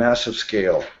on a massive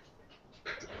scale."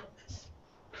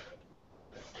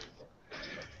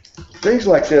 Things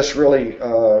like this really,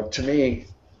 to me,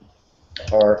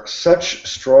 are such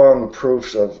strong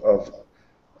proofs of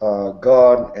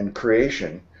God and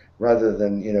creation, rather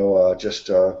than just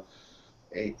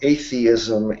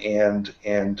atheism and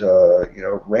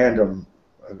random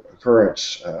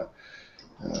occurrence,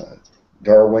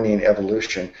 Darwinian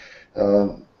evolution.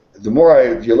 The more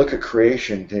you look at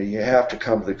creation, you have to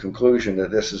come to the conclusion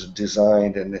that this is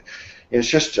designed, and it's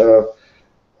just.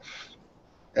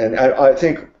 And I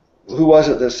think, who was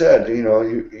it that said,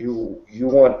 you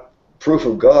want proof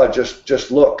of God?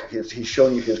 Just look. He's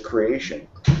showing you His creation.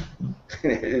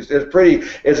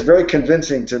 It's very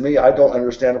convincing to me. I don't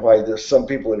understand why there's some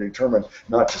people that are determined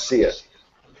not to see it.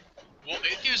 Well,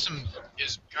 atheism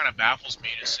kind of baffles me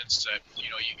in a sense that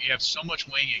you have so much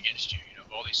weighing against you. You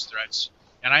have all these threats,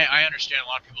 and I understand a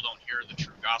lot of people don't hear the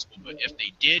true gospel, but if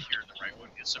they did hear the right one,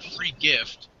 it's a free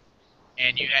gift,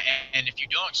 and if you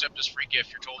don't accept this free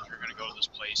gift, you're told you're going to go to this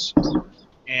place,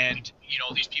 and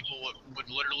these people would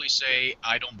literally say,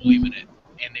 "I don't believe in it,"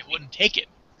 and they wouldn't take it.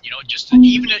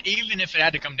 Even if it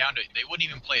had to come down to it, they wouldn't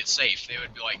even play it safe. They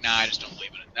would be like, "Nah, I just don't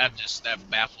believe in it." That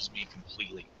baffles me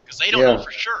completely because they don't know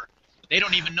for sure. They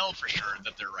don't even know for sure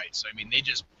that they're right. So I mean, they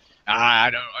just,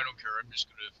 I don't care. I'm just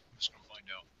gonna find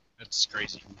out. That's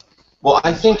crazy. Well,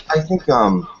 I think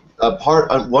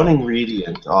one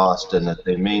ingredient, Austin, that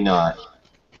they may not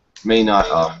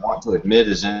want to admit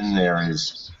is in there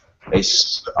is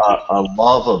a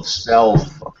love of self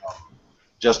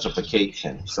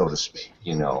justification, so to speak.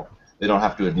 They don't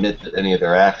have to admit that any of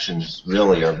their actions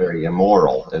really are very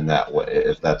immoral in that way,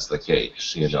 if that's the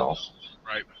case.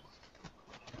 Right.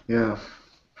 Yeah.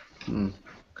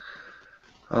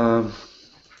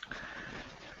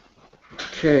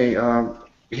 Okay.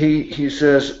 He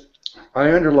says,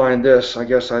 I underlined this. I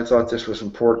guess I thought this was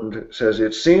important. It says,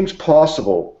 it seems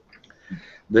possible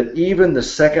that even the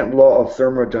second law of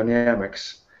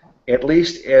thermodynamics, at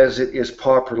least as it is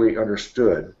popularly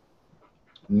understood,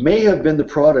 may have been the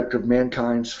product of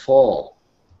mankind's fall.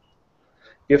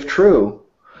 If true,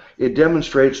 it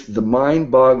demonstrates the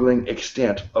mind-boggling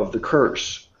extent of the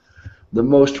curse. The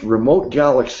most remote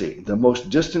galaxy, the most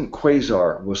distant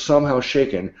quasar, was somehow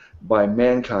shaken by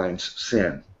mankind's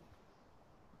sin.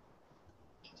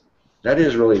 That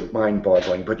is really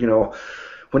mind-boggling. But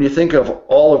when you think of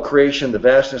all of creation, the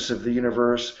vastness of the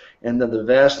universe, and then the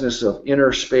vastness of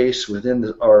inner space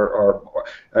within our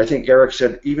I think Eric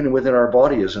said, even within our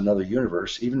body is another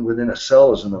universe. Even within a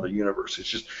cell is another universe.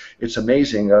 It's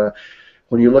amazing.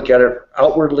 When you look at it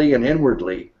outwardly and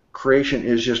inwardly, creation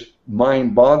is just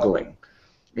mind-boggling.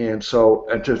 And so,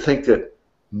 to think that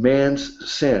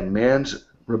man's sin, man's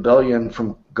rebellion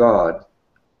from God,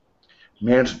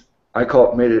 I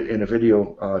made it in a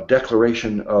video,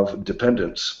 declaration of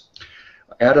dependence.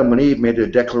 Adam and Eve made a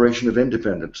declaration of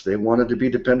independence. They wanted to be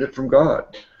dependent from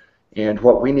God. And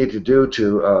what we need to do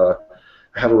to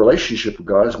have a relationship with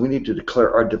God is we need to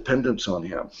declare our dependence on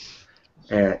Him.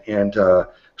 And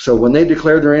so when they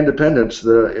declared their independence,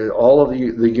 all of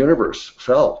the universe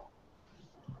fell.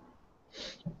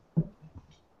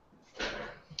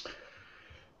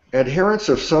 Adherents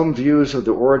of some views of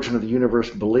the origin of the universe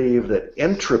believe that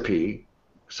entropy,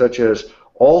 such as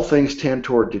all things tend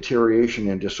toward deterioration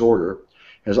and disorder,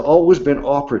 has always been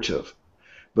operative.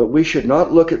 But we should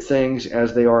not look at things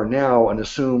as they are now and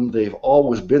assume they've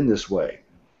always been this way.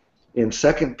 In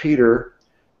 2 Peter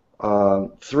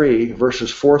 3,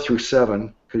 verses 4 through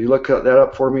 7, could you look that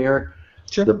up for me, Eric?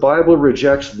 Sure. The Bible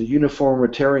rejects the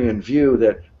uniformitarian view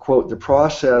that, quote, the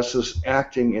processes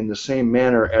acting in the same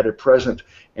manner at a present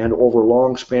and over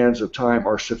long spans of time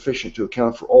are sufficient to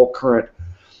account for all current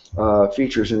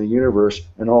features in the universe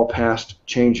and all past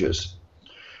changes.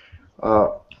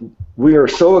 We are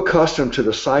so accustomed to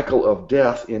the cycle of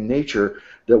death in nature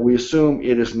that we assume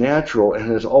it is natural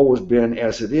and has always been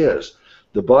as it is.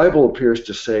 The Bible appears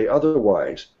to say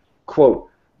otherwise. Quote,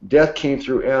 death came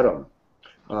through Adam,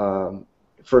 1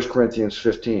 Corinthians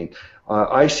 15.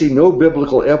 I see no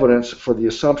biblical evidence for the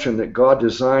assumption that God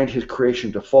designed His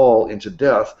creation to fall into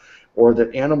death or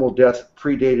that animal death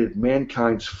predated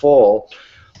mankind's fall.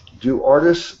 Do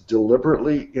artists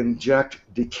deliberately inject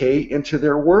decay into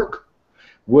their work?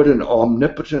 Would an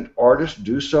omnipotent artist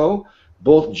do so?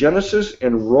 Both Genesis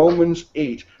and Romans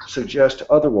 8 suggest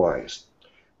otherwise.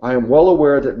 I am well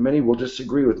aware that many will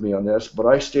disagree with me on this, but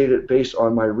I state it based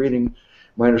on my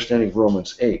understanding of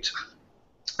Romans 8.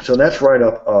 So that's right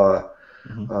up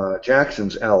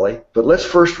Jackson's alley. But let's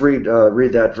first read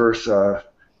that verse.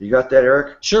 You got that,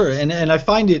 Eric? Sure, and I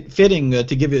find it fitting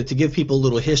to give people a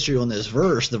little history on this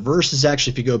verse. The verse is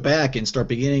actually, if you go back and start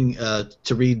beginning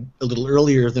to read a little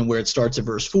earlier than where it starts at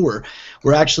verse 4,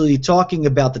 we're actually talking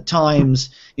about the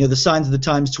times, the signs of the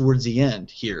times towards the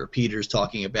end here. Peter's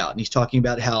talking about, and he's talking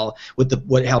about how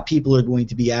people are going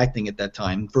to be acting at that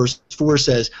time. Verse 4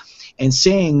 says, and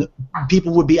saying,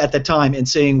 people would be at that time and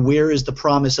saying, where is the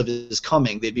promise of his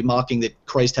coming? They'd be mocking that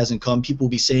Christ hasn't come. People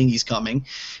would be saying he's coming,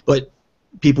 but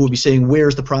people would be saying,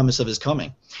 where's the promise of his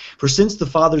coming? For since the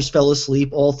fathers fell asleep,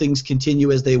 all things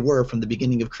continue as they were from the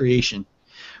beginning of creation.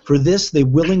 For this they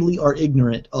willingly are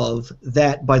ignorant of,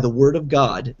 that by the word of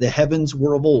God the heavens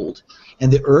were of old,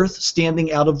 and the earth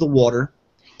standing out of the water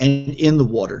and in the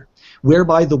water,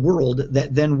 whereby the world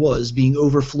that then was, being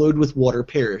overflowed with water,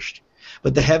 perished.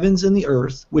 But the heavens and the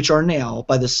earth, which are now,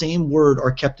 by the same word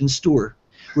are kept in store,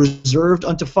 reserved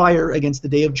unto fire against the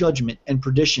day of judgment and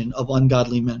perdition of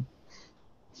ungodly men.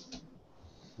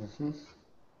 Mm-hmm.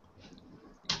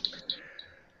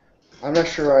 I'm not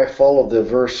sure I followed the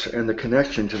verse and the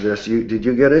connection to this. Did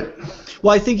you get it?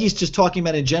 Well, I think he's just talking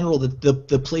about in general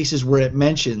the places where it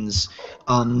mentions,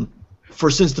 for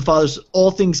since the fathers,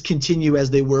 all things continue as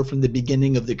they were from the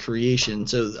beginning of the creation.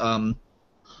 So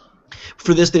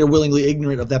for this they are willingly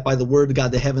ignorant of, that by the word of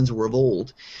God the heavens were of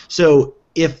old. So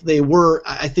if they were,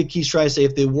 I think he's trying to say,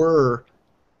 if they were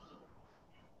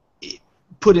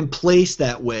put in place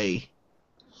that way,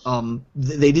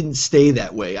 they didn't stay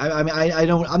that way.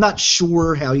 I'm not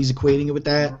sure how he's equating it with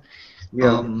that,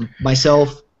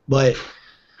 myself, but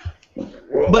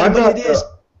it is.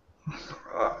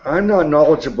 I'm not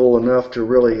knowledgeable enough to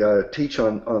really teach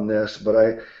on this, but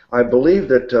I believe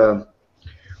that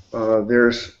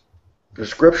there's the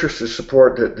scriptures to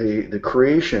support that the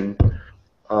creation,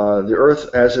 the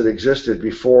earth as it existed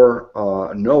before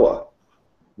Noah,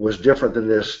 was different than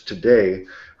this today.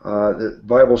 The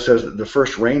Bible says that the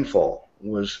first rainfall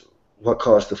was what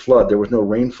caused the flood. There was no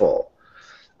rainfall.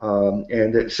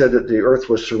 And it said that the earth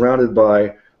was surrounded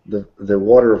by the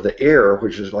water of the air,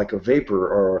 which is like a vapor.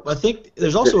 Or I think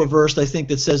there's also a verse, I think,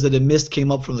 that says that a mist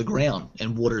came up from the ground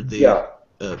and watered the...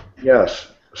 Yes.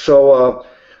 So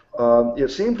it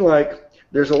seems like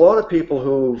there's a lot of people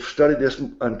who've studied this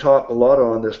and taught a lot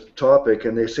on this topic,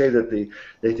 and they say that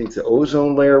they think the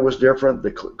ozone layer was different,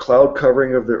 the cloud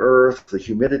covering of the earth, the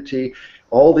humidity,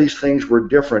 all these things were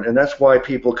different, and that's why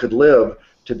people could live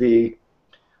to be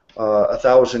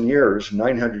 1,000 years,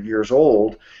 900 years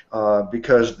old,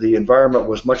 because the environment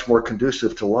was much more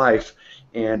conducive to life,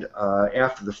 and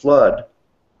after the flood,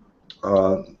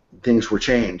 things were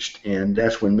changed, and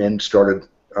that's when men started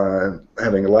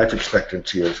having a life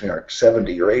expectancy of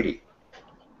 70 or 80.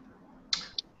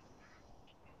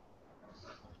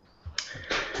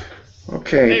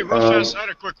 Okay. Hey, Rufus, I had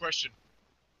a quick question.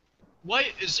 Why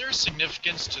is there a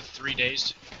significance to 3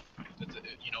 days? That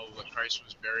when Christ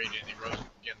was buried and he rose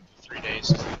again for 3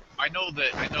 days. I know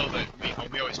that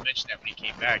we always mention that when he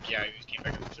came back. Yeah, he came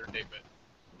back on the third day. But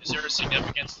is there a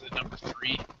significance to the number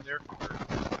 3 there?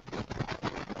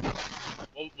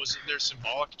 Was there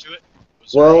symbolic to it?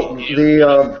 Well,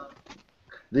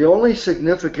 the only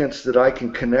significance that I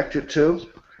can connect it to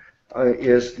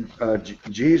is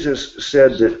Jesus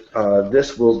said that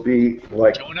this will be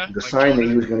like Jonah? The sign that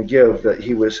he was going to give, that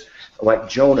he was like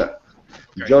Jonah.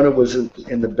 Okay. Jonah was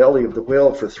in the belly of the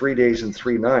whale for 3 days and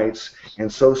 3 nights,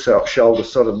 and so shall the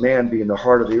Son of Man be in the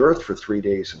heart of the earth for 3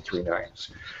 days and 3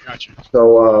 nights. Gotcha.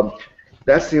 So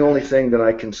that's the only thing that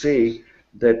I can see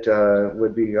that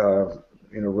would be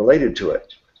related to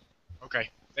it. Okay,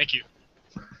 thank you.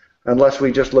 Unless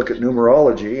we just look at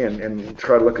numerology and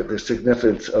try to look at the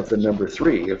significance of the number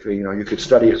 3, if you could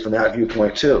study it from that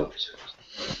viewpoint too.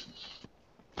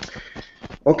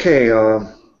 Okay.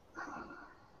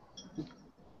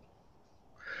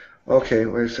 Okay.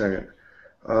 Wait a second.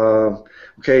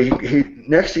 Okay.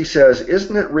 Next he says,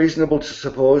 isn't it reasonable to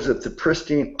suppose that the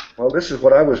pristine? Well, this is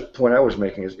what point I was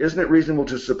making is, isn't it reasonable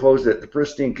to suppose that the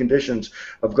pristine conditions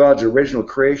of God's original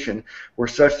creation were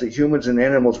such that humans and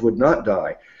animals would not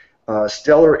die?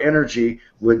 Stellar energy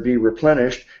would be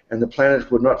replenished, and the planets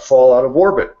would not fall out of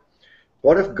orbit.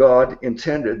 What if God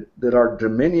intended that our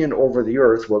dominion over the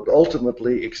earth would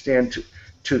ultimately extend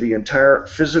to the entire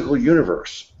physical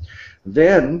universe?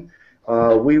 Then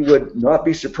we would not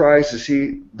be surprised to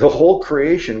see the whole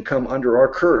creation come under our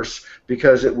curse,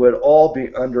 because it would all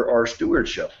be under our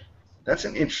stewardship. That's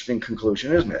an interesting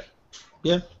conclusion, isn't it?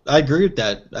 Yeah, I agree with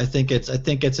that. I think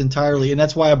it's entirely, and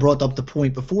that's why I brought up the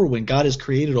point before, when God has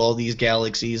created all these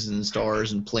galaxies and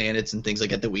stars and planets and things like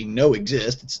that we know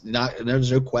exist. It's not,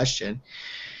 there's no question.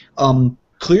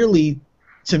 Clearly,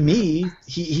 to me,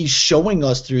 he's showing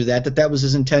us through that was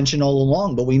his intention all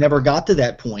along, but we never got to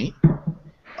that point.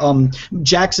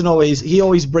 Jackson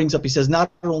always brings up, he says,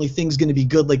 not only things going to be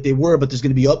good like they were, but there's going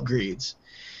to be upgrades.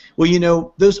 Well, you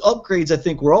know, those upgrades I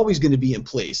think were always going to be in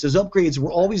place. Those upgrades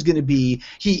were always going to be.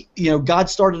 God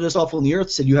started us off on the earth,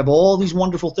 said, "You have all these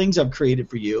wonderful things I've created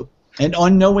for you." And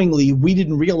unknowingly, we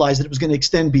didn't realize that it was going to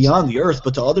extend beyond the Earth,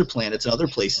 but to other planets and other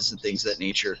places and things of that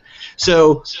nature.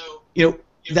 So,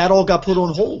 that all got put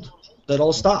on hold. That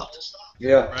all stopped.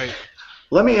 Yeah. Right.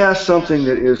 Let me ask something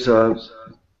that is,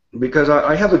 because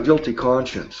I have a guilty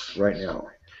conscience right now,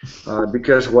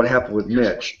 because of what happened with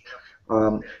Mitch.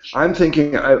 I'm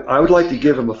thinking I would like to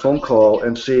give him a phone call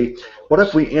and see, what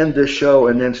if we end this show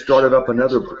and then started up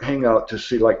another hangout to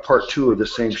see like part 2 of the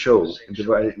same show and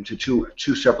divide it into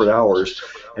two separate hours,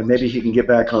 and maybe he can get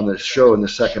back on the show in the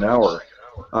second hour.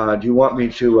 Do you want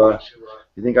me to,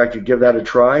 you think I could give that a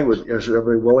try? Is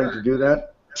everybody willing to do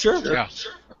that? Sure. Yeah.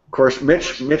 Of course,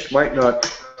 Mitch might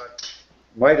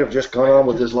have just gone on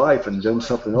with his life and done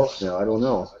something else now. I don't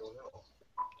know.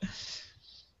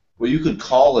 Well, you could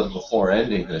call him before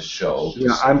ending this show.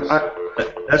 Yeah,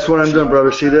 that's what I'm doing,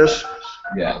 brother. See this?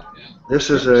 Yeah. This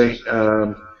is a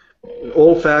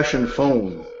old-fashioned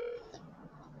phone,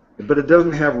 but it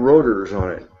doesn't have rotors on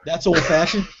it. That's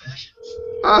old-fashioned.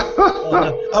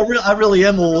 I really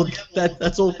am old.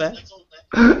 That's old-fashioned.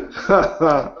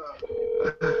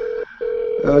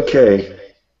 Okay.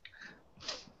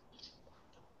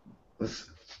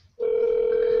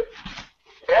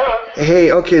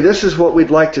 Hey, okay, this is what we'd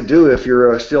like to do if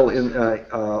you're still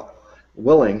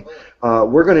willing.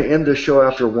 We're going to end the show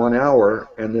after 1 hour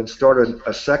and then start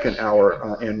a second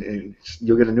hour, and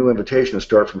you'll get a new invitation to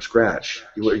start from scratch.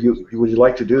 Would you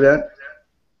like to do that?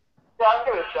 Yeah, I'll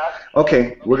give it a shot.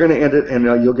 Okay, we're going to end it, and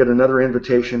you'll get another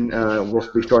invitation. We'll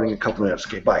be starting in a couple minutes.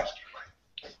 Okay, bye.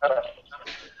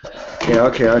 Yeah,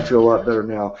 okay, I feel a lot better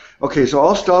now. Okay, so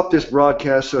I'll stop this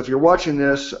broadcast. So if you're watching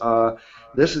this,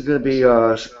 this is going to be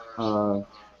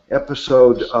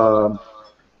episode.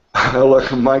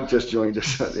 Look, Mike just joined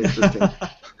us. Interesting.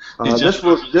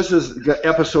 This is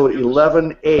episode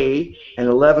 11A, and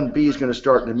 11B is going to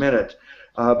start in a minute.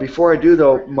 Before I do,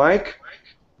 though, Mike.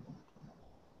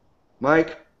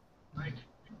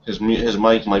 His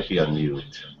mic might be on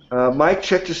mute. Mike,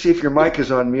 check to see if your mic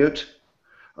is on mute.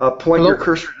 Point Hello? your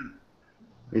cursor.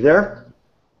 You there?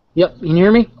 Yep, you can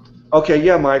hear me? Okay,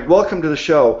 yeah, Mike. Welcome to the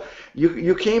show.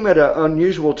 You came at an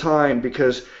unusual time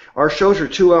because our shows are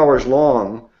 2 hours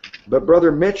long, but Brother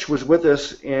Mitch was with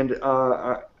us, and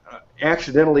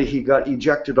accidentally he got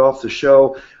ejected off the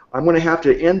show. I'm going to have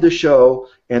to end the show,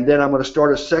 and then I'm going to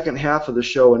start a second half of the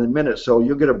show in a minute. So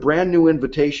you'll get a brand new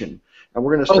invitation, and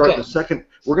we're going to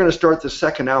start the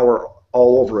second hour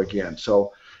all over again.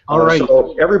 So. All right.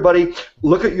 So everybody,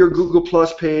 look at your Google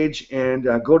Plus page and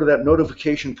go to that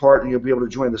notification part, and you'll be able to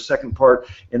join the second part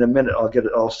in a minute. I'll get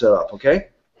it all set up. Okay?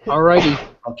 All righty.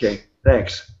 Okay.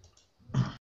 Thanks.